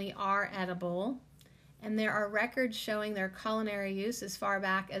family are edible, and there are records showing their culinary use as far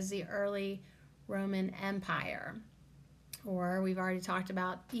back as the early Roman Empire, or we've already talked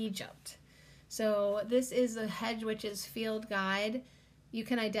about Egypt. So this is the Hedge Witch's Field Guide. You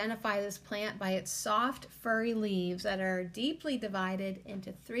can identify this plant by its soft, furry leaves that are deeply divided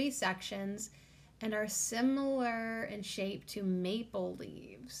into 3 sections and are similar in shape to maple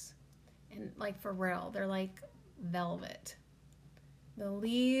leaves. And like, for real, they're like velvet. The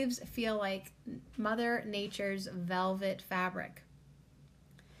leaves feel like Mother Nature's velvet fabric.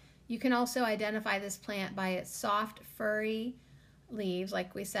 You can also identify this plant by its soft, furry leaves,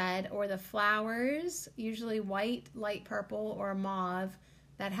 like we said, or the flowers, usually white, light purple, or mauve,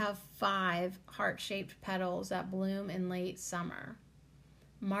 that have 5 heart-shaped petals that bloom in late summer.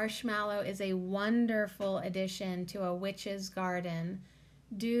 Marshmallow is a wonderful addition to a witch's garden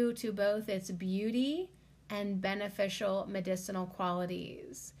due to both its beauty and beneficial medicinal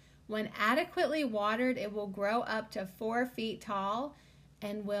qualities. When adequately watered, it will grow up to 4 feet tall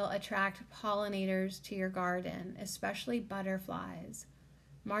and will attract pollinators to your garden, especially butterflies.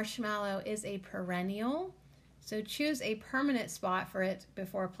 Marshmallow is a perennial, so choose a permanent spot for it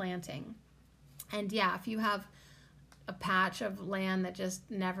before planting. And yeah, if you have a patch of land that just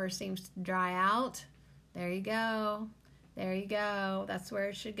never seems to dry out, there you go. There you go. That's where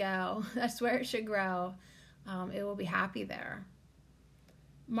it should go. That's where it should grow. It will be happy there.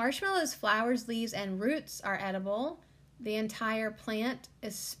 Marshmallow's flowers, leaves, and roots are edible. The entire plant,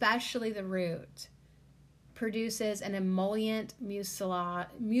 especially the root, produces an emollient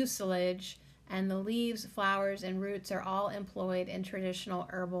mucilage, and the leaves, flowers, and roots are all employed in traditional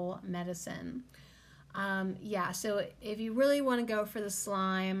herbal medicine. So if you really want to go for the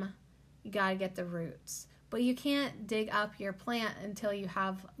slime, you got to get the roots. But you can't dig up your plant until you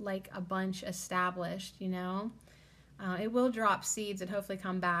have like a bunch established, you know. It will drop seeds and hopefully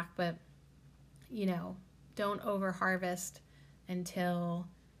come back, but, you know, don't over harvest until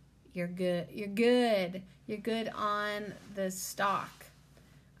you're good. You're good on the stalk.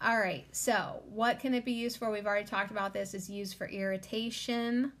 All right, so what can it be used for? We've already talked about this. It's used for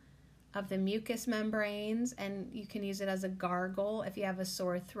irritation of the mucous membranes, and you can use it as a gargle if you have a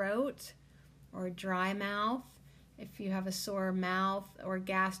sore throat or a dry mouth. If you have a sore mouth or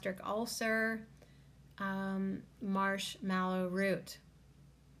gastric ulcer, marshmallow root.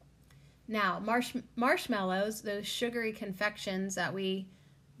 Now, marshmallows, those sugary confections that we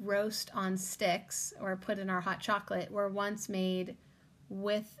roast on sticks or put in our hot chocolate, were once made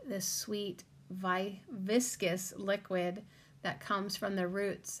with this sweet, viscous liquid that comes from the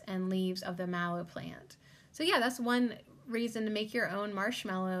roots and leaves of the mallow plant. So yeah, that's one reason to make your own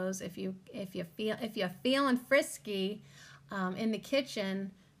marshmallows. If you're feeling frisky in the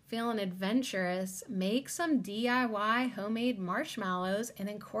kitchen, feeling adventurous, make some DIY homemade marshmallows and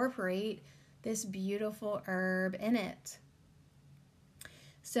incorporate this beautiful herb in it.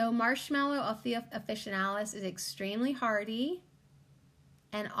 So marshmallow, Althea officinalis, is extremely hardy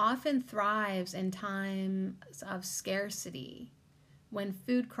and often thrives in times of scarcity, when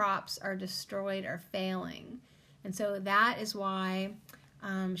food crops are destroyed or failing. And so that is why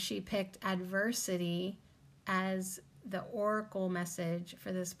she picked adversity as the oracle message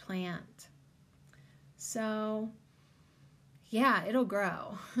for this plant. So yeah, it'll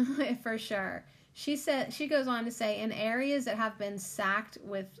grow for sure. She goes on to say, in areas that have been sacked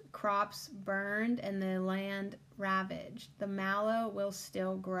with crops burned and the land ravaged, the mallow will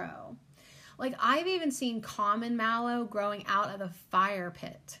still grow. Like, I've even seen common mallow growing out of the fire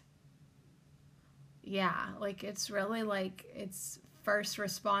pit. Yeah, like, it's really like it's first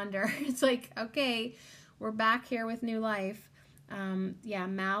responder. It's like, okay, we're back here with new life. Yeah,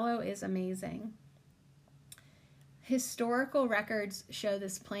 mallow is amazing. Historical records show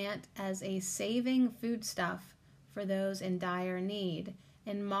this plant as a saving foodstuff for those in dire need.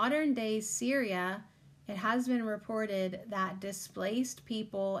 In modern-day Syria, it has been reported that displaced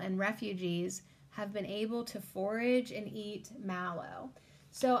people and refugees have been able to forage and eat mallow.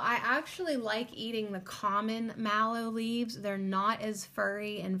 So I actually like eating the common mallow leaves. They're not as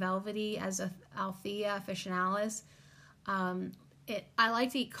furry and velvety as Althea officinalis. I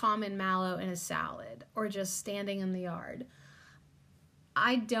like to eat common mallow in a salad or just standing in the yard.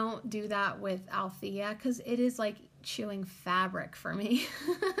 I don't do that with Althea because it is like chewing fabric for me.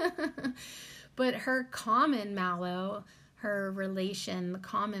 But her common mallow, her relation, the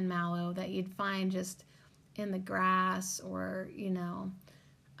common mallow that you'd find just in the grass or,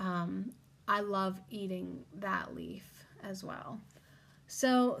 I love eating that leaf as well.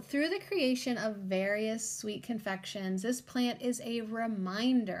 So through the creation of various sweet confections, this plant is a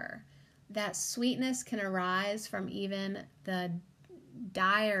reminder that sweetness can arise from even the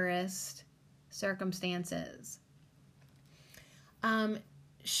direst circumstances.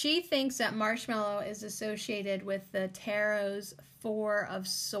 She thinks that marshmallow is associated with the tarot's Four of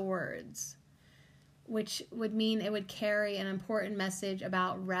Swords, which would mean it would carry an important message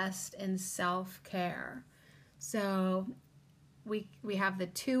about rest and self-care. So we have the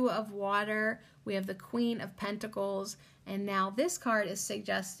Two of Water, we have the Queen of Pentacles, and now this card is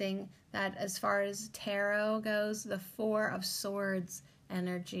suggesting that as far as tarot goes, the Four of Swords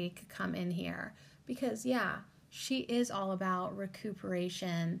energy could come in here. Because, yeah, she is all about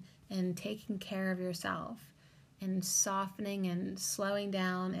recuperation and taking care of yourself and softening and slowing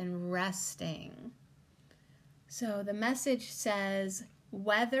down and resting. So the message says,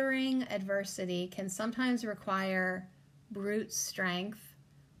 weathering adversity can sometimes require brute strength,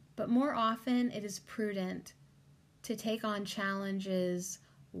 but more often it is prudent to take on challenges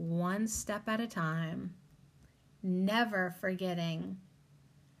one step at a time, never forgetting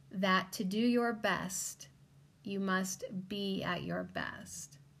that to do your best, you must be at your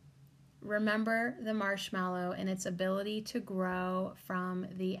best. Remember the marshmallow and its ability to grow from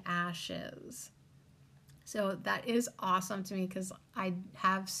the ashes. So that is awesome to me because I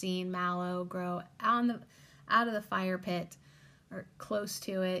have seen mallow grow out of the fire pit or close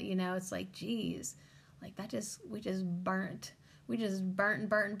to it. It's like, geez, like we just burnt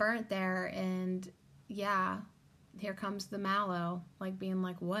there. And yeah, here comes the mallow, like being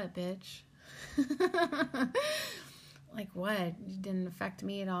like, what, bitch? Like, what? It didn't affect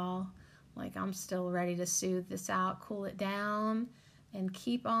me at all. Like, I'm still ready to soothe this out, cool it down, and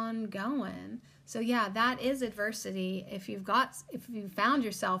keep on going. So yeah, that is adversity. If you found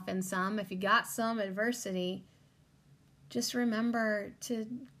yourself in if you got some adversity, just remember to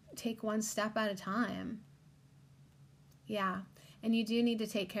take one step at a time. Yeah. And you do need to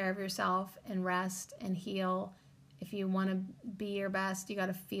take care of yourself and rest and heal. If you want to be your best, you got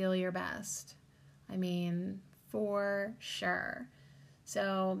to feel your best. I mean, for sure.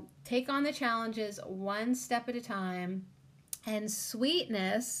 So take on the challenges one step at a time. And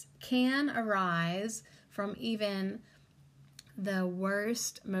sweetness can arise from even the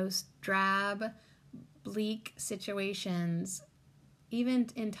worst, most drab, bleak situations, even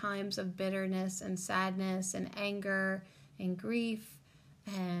in times of bitterness and sadness and anger and grief.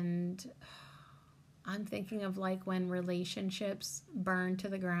 And I'm thinking of like when relationships burn to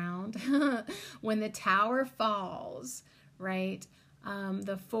the ground, when the tower falls, right?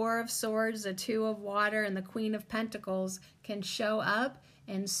 The Four of Swords, the Two of Water, and the Queen of Pentacles can show up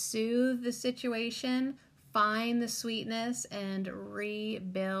and soothe the situation, find the sweetness, and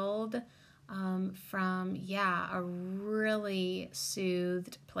rebuild from, a really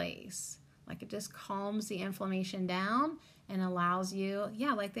soothed place. Like it just calms the inflammation down and allows you,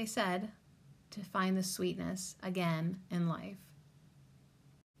 like they said, to find the sweetness again in life.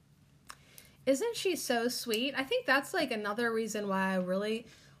 Isn't she so sweet? I think that's like another reason why I really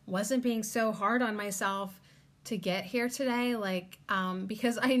wasn't being so hard on myself to get here today.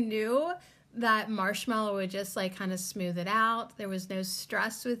 Because I knew that marshmallow would just like kind of smooth it out. There was no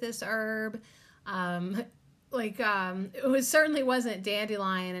stress with this herb. It certainly wasn't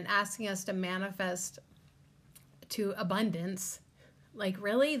dandelion and asking us to manifest to abundance. Like,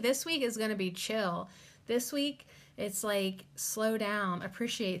 really? This week is going to be chill. This week, it's like, slow down,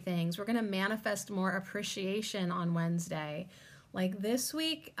 appreciate things. We're going to manifest more appreciation on Wednesday. Like this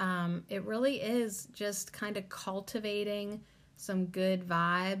week, it really is just kind of cultivating some good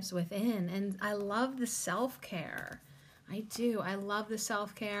vibes within. And I love the self-care. I do. I love the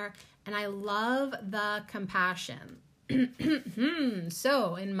self-care and I love the compassion.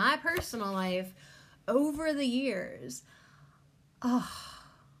 So in my personal life, over the years,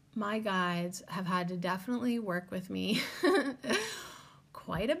 my guides have had to definitely work with me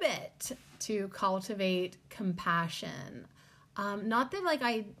quite a bit to cultivate compassion. Not that like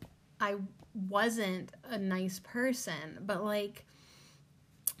I wasn't a nice person, but like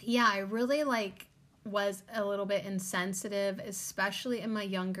yeah, I really was a little bit insensitive, especially in my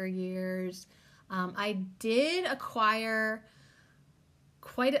younger years. I did acquire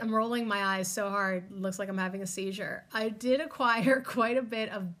I'm rolling my eyes so hard, looks like I'm having a seizure. I did acquire quite a bit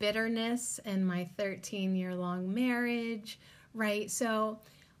of bitterness in my 13-year-long marriage, right? So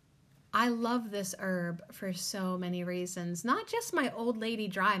I love this herb for so many reasons, not just my old lady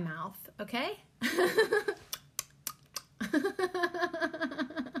dry mouth, okay?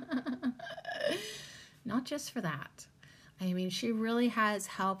 Not just for that. I mean, she really has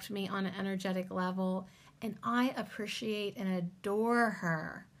helped me on an energetic level, and I appreciate and adore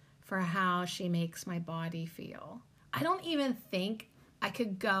her for how she makes my body feel. I don't even think I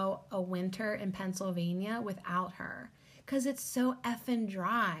could go a winter in Pennsylvania without her, because it's so effing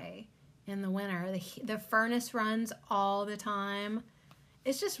dry in the winter. The furnace runs all the time.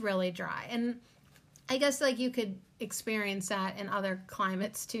 It's just really dry. And I guess you could experience that in other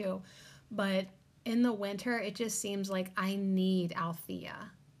climates too, but in the winter, it just seems like I need Althea.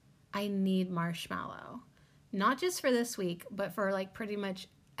 I need Marshmallow. Not just for this week, but for pretty much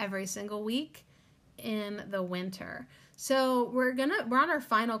every single week in the winter. So we're on our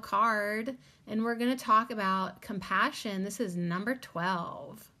final card, and we're gonna talk about compassion. This is number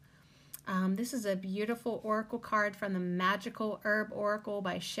 12. This is a beautiful oracle card from the Magical Herb Oracle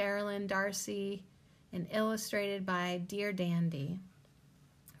by Sherilyn Darcy and illustrated by Dear Dandy.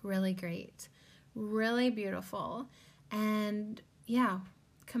 Really great. Really beautiful. And yeah,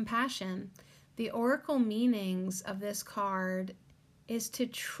 compassion. The oracle meanings of this card is to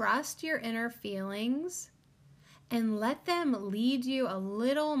trust your inner feelings and let them lead you a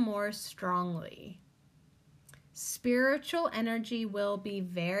little more strongly. Spiritual energy will be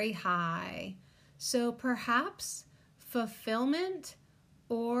very high, so perhaps fulfillment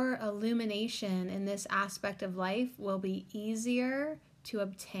or illumination in this aspect of life will be easier to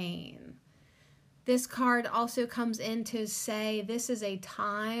obtain. This card also comes in to say this is a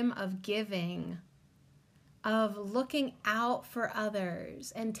time of giving, of looking out for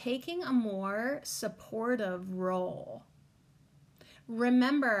others, and taking a more supportive role.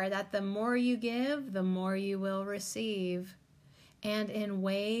 Remember that the more you give, the more you will receive, and in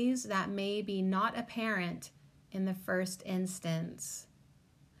ways that may be not apparent in the first instance.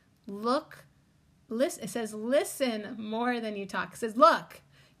 It says listen more than you talk. It says look.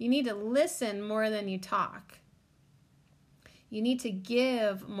 You need to listen more than you talk. You need to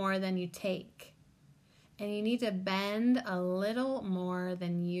give more than you take. And you need to bend a little more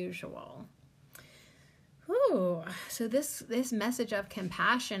than usual. Ooh, so this message of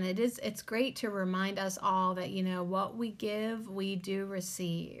compassion, it's great to remind us all that, what we give, we do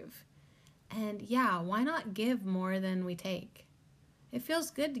receive. And yeah, why not give more than we take? It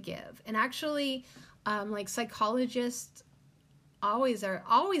feels good to give. And actually, psychologists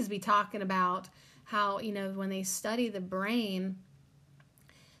always be talking about how, when they study the brain,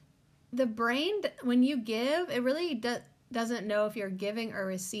 when you give, it really doesn't know if you're giving or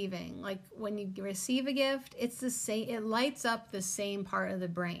receiving. When you receive a gift, it's the same, it lights up the same part of the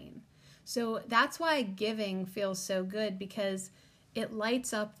brain. So that's why giving feels so good, because it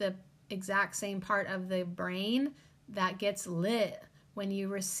lights up the exact same part of the brain that gets lit when you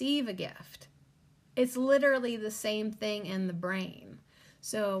receive a gift. It's literally the same thing in the brain.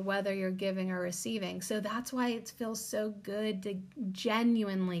 So whether you're giving or receiving. So that's why it feels so good to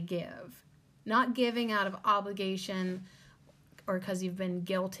genuinely give. Not giving out of obligation or because you've been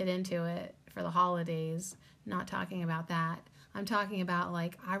guilted into it for the holidays. Not talking about that. I'm talking about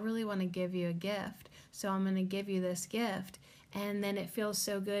I really want to give you a gift. So I'm going to give you this gift. And then it feels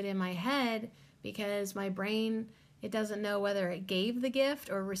so good in my head because my brain, it doesn't know whether it gave the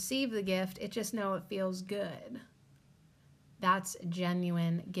gift or received the gift. It just knows it feels good. That's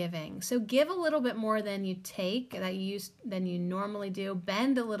genuine giving. So give a little bit more than you take, than you normally do.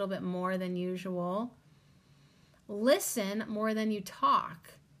 Bend a little bit more than usual. Listen more than you talk.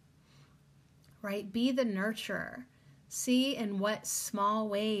 Right? Be the nurturer. See in what small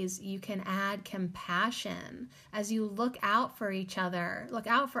ways you can add compassion as you look out for each other, look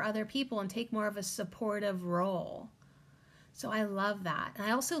out for other people, and take more of a supportive role. So I love that. And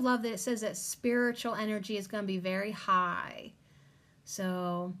I also love that it says that spiritual energy is going to be very high.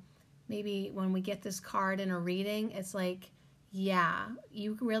 So maybe when we get this card in a reading, it's yeah,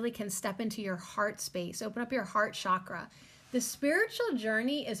 you really can step into your heart space, open up your heart chakra. The spiritual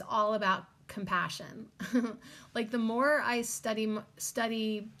journey is all about compassion. The more I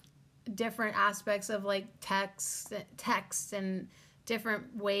study different aspects of texts and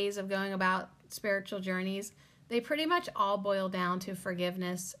different ways of going about spiritual journeys, they pretty much all boil down to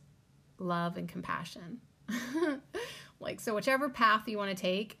forgiveness, love, and compassion. Like, so whichever path you want to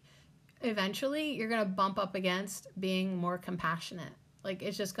take, eventually you're going to bump up against being more compassionate. Like,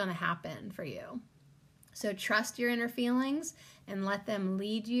 it's just going to happen for you. So trust your inner feelings and let them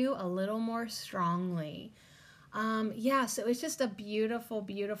lead you a little more strongly. So it's just a beautiful,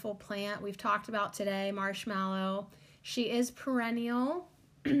 beautiful plant we've talked about today, marshmallow. She is perennial.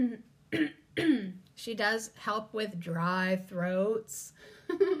 She does help with dry throats.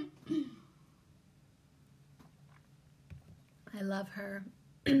 I love her.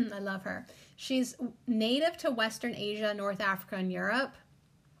 I love her. She's native to Western Asia, North Africa, and Europe.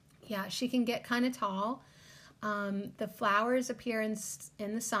 Yeah, she can get kind of tall. The flowers appear in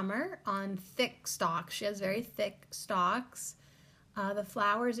the summer on thick stalks. She has very thick stalks. The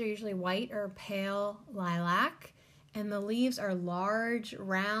flowers are usually white or pale lilac, and the leaves are large,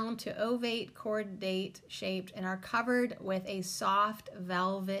 round to ovate, cordate shaped, and are covered with a soft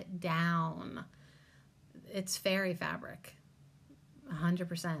velvet down. It's fairy fabric,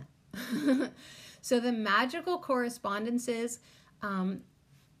 100%. So the magical correspondences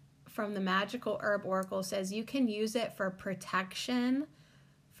from the Magical Herb Oracle says you can use it for protection,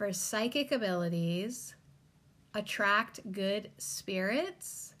 for psychic abilities, attract good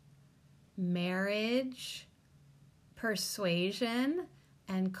spirits, marriage, persuasion,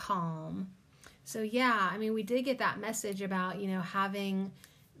 and calm. So yeah, I mean, we did get that message about, having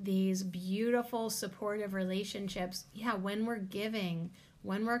these beautiful supportive relationships. Yeah, when we're giving,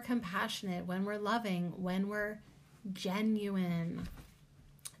 when we're compassionate, when we're loving, when we're genuine.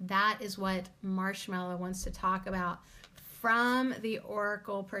 That is what Marshmallow wants to talk about from the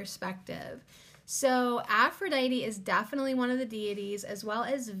oracle perspective. So Aphrodite is definitely one of the deities, as well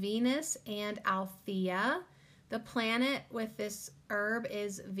as Venus and Althea. The planet with this herb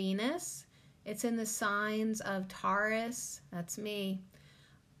is Venus. It's in the signs of Taurus, that's me,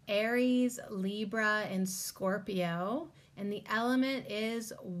 Aries, Libra, and Scorpio. And the element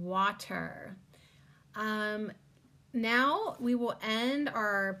is water. Now we will end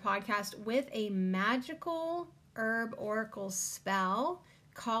our podcast with a magical herb oracle spell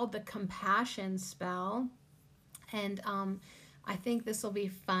called the Compassion Spell. And I think this will be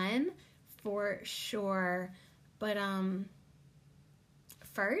fun for sure. But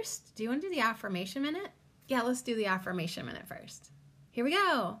first, do you want to do the affirmation minute? Yeah, let's do the affirmation minute first. Here we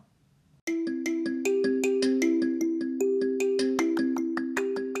go.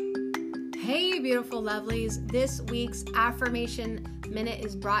 Hey, beautiful lovelies. This week's affirmation minute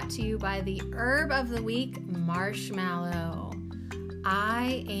is brought to you by the herb of the week, marshmallow.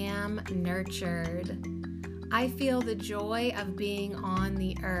 I am nurtured. I feel the joy of being on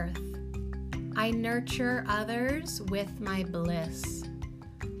the earth. I nurture others with my bliss.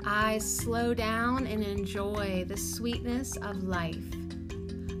 I slow down and enjoy the sweetness of life.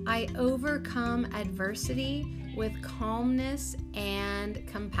 I overcome adversity with calmness and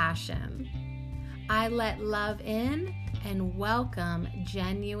compassion. I let love in and welcome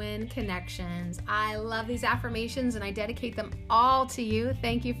genuine connections. I love these affirmations and I dedicate them all to you.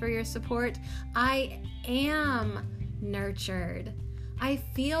 Thank you for your support. I am nurtured. I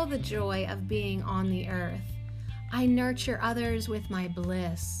feel the joy of being on the earth. I nurture others with my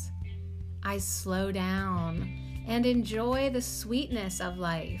bliss. I slow down and enjoy the sweetness of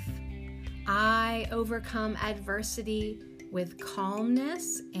life. I overcome adversity with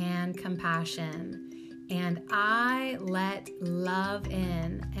calmness and compassion. And I let love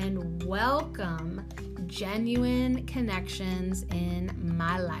in and welcome genuine connections in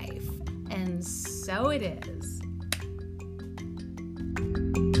my life. And so it is.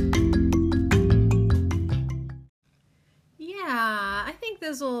 Yeah, I think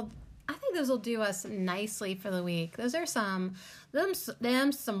those will do us nicely for the week. Those are some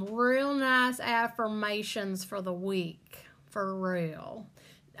real nice affirmations for the week, for real.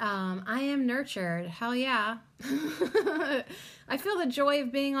 I am nurtured. Hell yeah. I feel the joy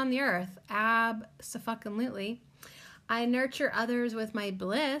of being on the earth. Abso-fucking-lutely. I nurture others with my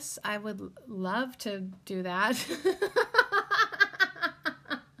bliss. I would love to do that.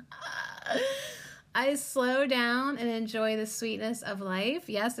 I slow down and enjoy the sweetness of life.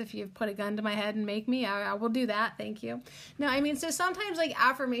 Yes, if you put a gun to my head and make me, I will do that. Thank you. No, I mean, so sometimes like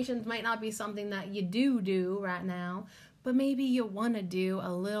affirmations might not be something that you do right now, but maybe you want to do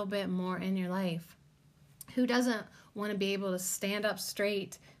a little bit more in your life. Who doesn't want to be able to stand up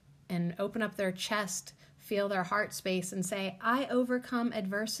straight and open up their chest, feel their heart space and say, I overcome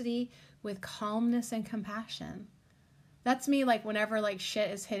adversity with calmness and compassion. That's me, like whenever like shit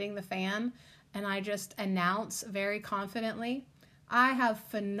is hitting the fan, and I just announce very confidently, I have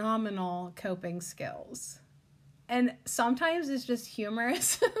phenomenal coping skills. And sometimes it's just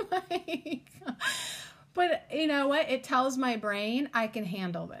humorous. But you know what? It tells my brain I can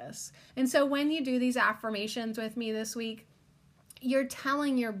handle this. And so when you do these affirmations with me this week, you're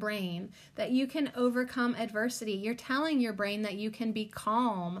telling your brain that you can overcome adversity. You're telling your brain that you can be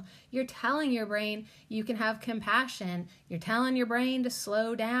calm. You're telling your brain you can have compassion. You're telling your brain to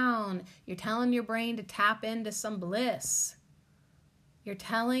slow down. You're telling your brain to tap into some bliss. You're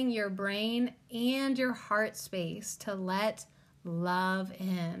telling your brain and your heart space to let love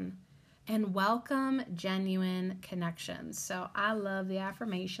in and welcome genuine connections. So I love the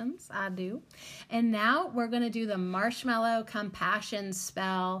affirmations, I do. And now we're going to do the Marshmallow Compassion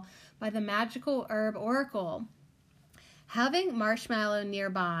Spell by the Magical Herb Oracle. Having marshmallow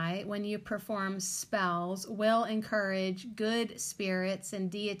nearby when you perform spells will encourage good spirits and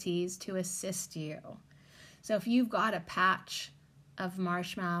deities to assist you. So if you've got a patch of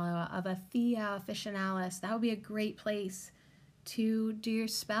marshmallow, of a Thea officinalis, that would be a great place to do your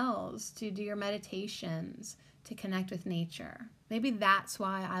spells, to do your meditations, to connect with nature. Maybe that's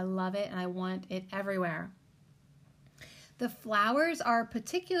why I love it and I want it everywhere. The flowers are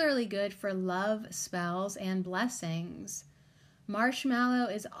particularly good for love spells and blessings.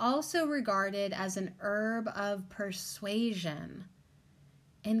 Marshmallow is also regarded as an herb of persuasion,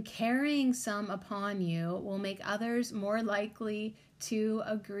 and carrying some upon you will make others more likely to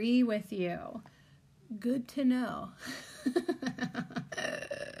agree with you. Good to know.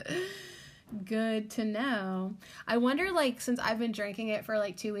 Good to know. I wonder, like, since I've been drinking it for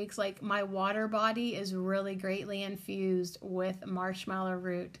like 2 weeks, like my water body is really greatly infused with marshmallow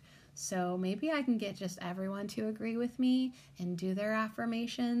root. So maybe I can get just everyone to agree with me and do their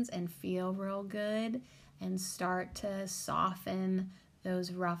affirmations and feel real good and start to soften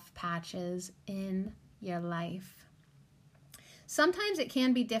those rough patches in your life. Sometimes it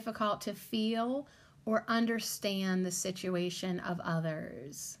can be difficult to feel or understand the situation of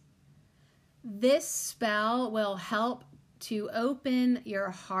others. This spell will help to open your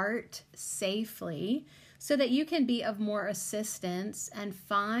heart safely so that you can be of more assistance and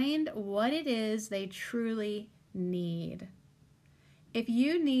find what it is they truly need. If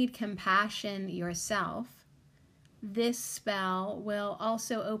you need compassion yourself, this spell will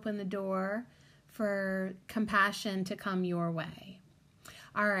also open the door for compassion to come your way.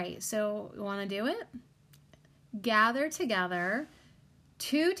 All right, so you want to do it? Gather together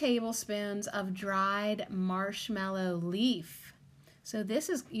 2 tablespoons of dried marshmallow leaf. So this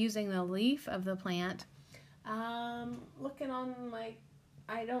is using the leaf of the plant. Looking on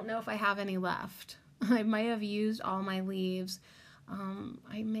I don't know if I have any left. I might have used all my leaves.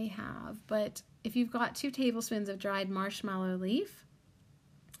 I may have, but if you've got 2 tablespoons of dried marshmallow leaf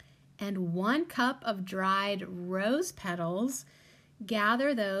and 1 cup of dried rose petals,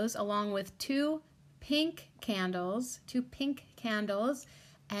 gather those along with 2 pink candles,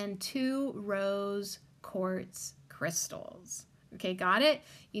 and 2 rose quartz crystals. Okay, got it?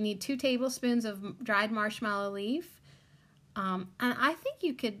 You need 2 tablespoons of dried marshmallow leaf. And I think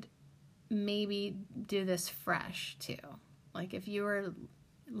you could maybe do this fresh too. Like if you were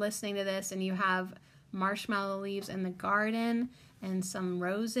listening to this and you have marshmallow leaves in the garden and some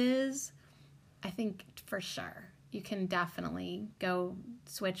roses, I think for sure you can definitely go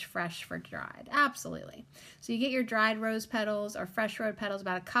switch fresh for dried. Absolutely. So you get your dried rose petals or fresh rose petals,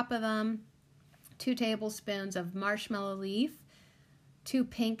 about 1 cup of them, 2 tablespoons of marshmallow leaf, 2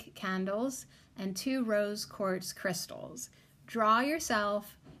 pink candles, and 2 rose quartz crystals. Draw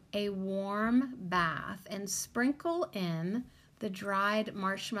yourself a warm bath and sprinkle in the dried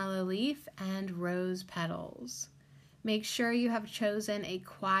marshmallow leaf and rose petals. Make sure you have chosen a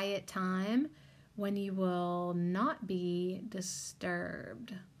quiet time when you will not be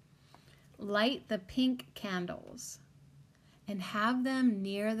disturbed. Light the pink candles and have them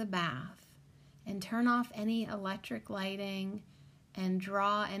near the bath, and turn off any electric lighting and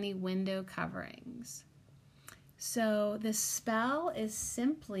draw any window coverings. So the spell is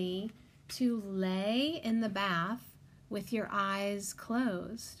simply to lay in the bath with your eyes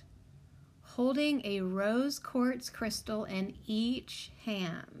closed, holding a rose quartz crystal in each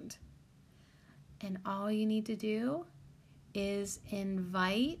hand. And all you need to do is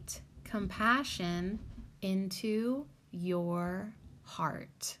invite compassion into your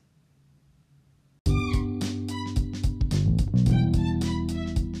heart.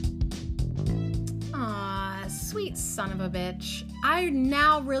 Sweet son of a bitch. I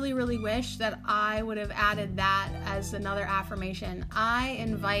now really wish that I would have added that as another affirmation. I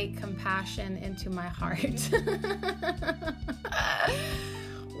invite compassion into my heart.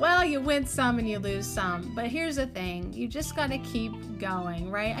 Well, you win some and you lose some. But here's the thing. You just got to keep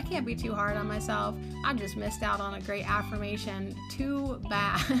going, right? I can't be too hard on myself. I just missed out on a great affirmation. Too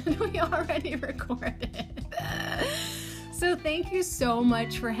bad. We already recorded. So thank you so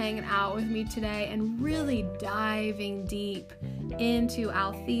much for hanging out with me today and really diving deep into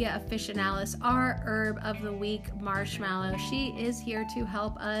Althea officinalis, our herb of the week, Marshmallow. She is here to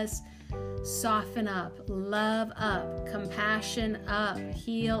help us soften up, love up, compassion up,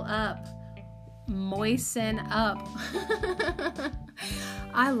 heal up, moisten up.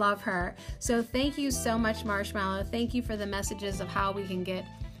 I love her. So thank you so much, Marshmallow. Thank you for the messages of how we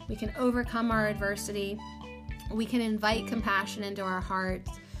can overcome our adversity. We can invite compassion into our hearts.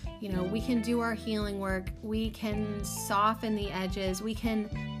 We can do our healing work. We can soften the edges. We can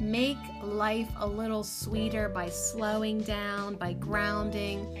make life a little sweeter by slowing down, by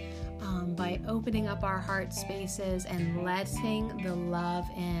grounding, by opening up our heart spaces and letting the love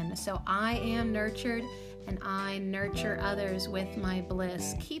in. So I am nurtured and I nurture others with my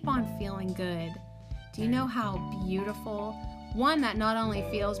bliss. Keep on feeling good. Do you know how beautiful, one that not only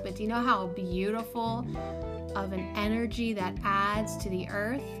feels, but do you know how beautiful of an energy that adds to the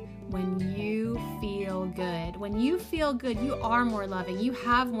earth when you feel good? When you feel good, you are more loving. You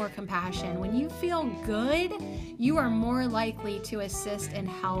have more compassion. When you feel good, you are more likely to assist and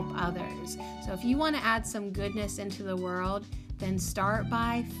help others. So if you want to add some goodness into the world, then start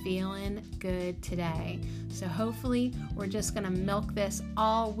by feeling good today. So hopefully we're just going to milk this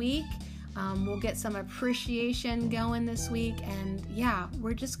all week. We'll get some appreciation going this week. And yeah,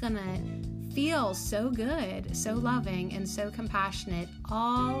 we're just going to feel so good, so loving, and so compassionate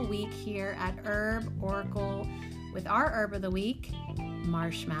all week here at Herb Oracle with our herb of the week,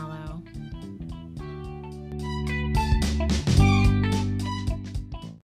 Marshmallow.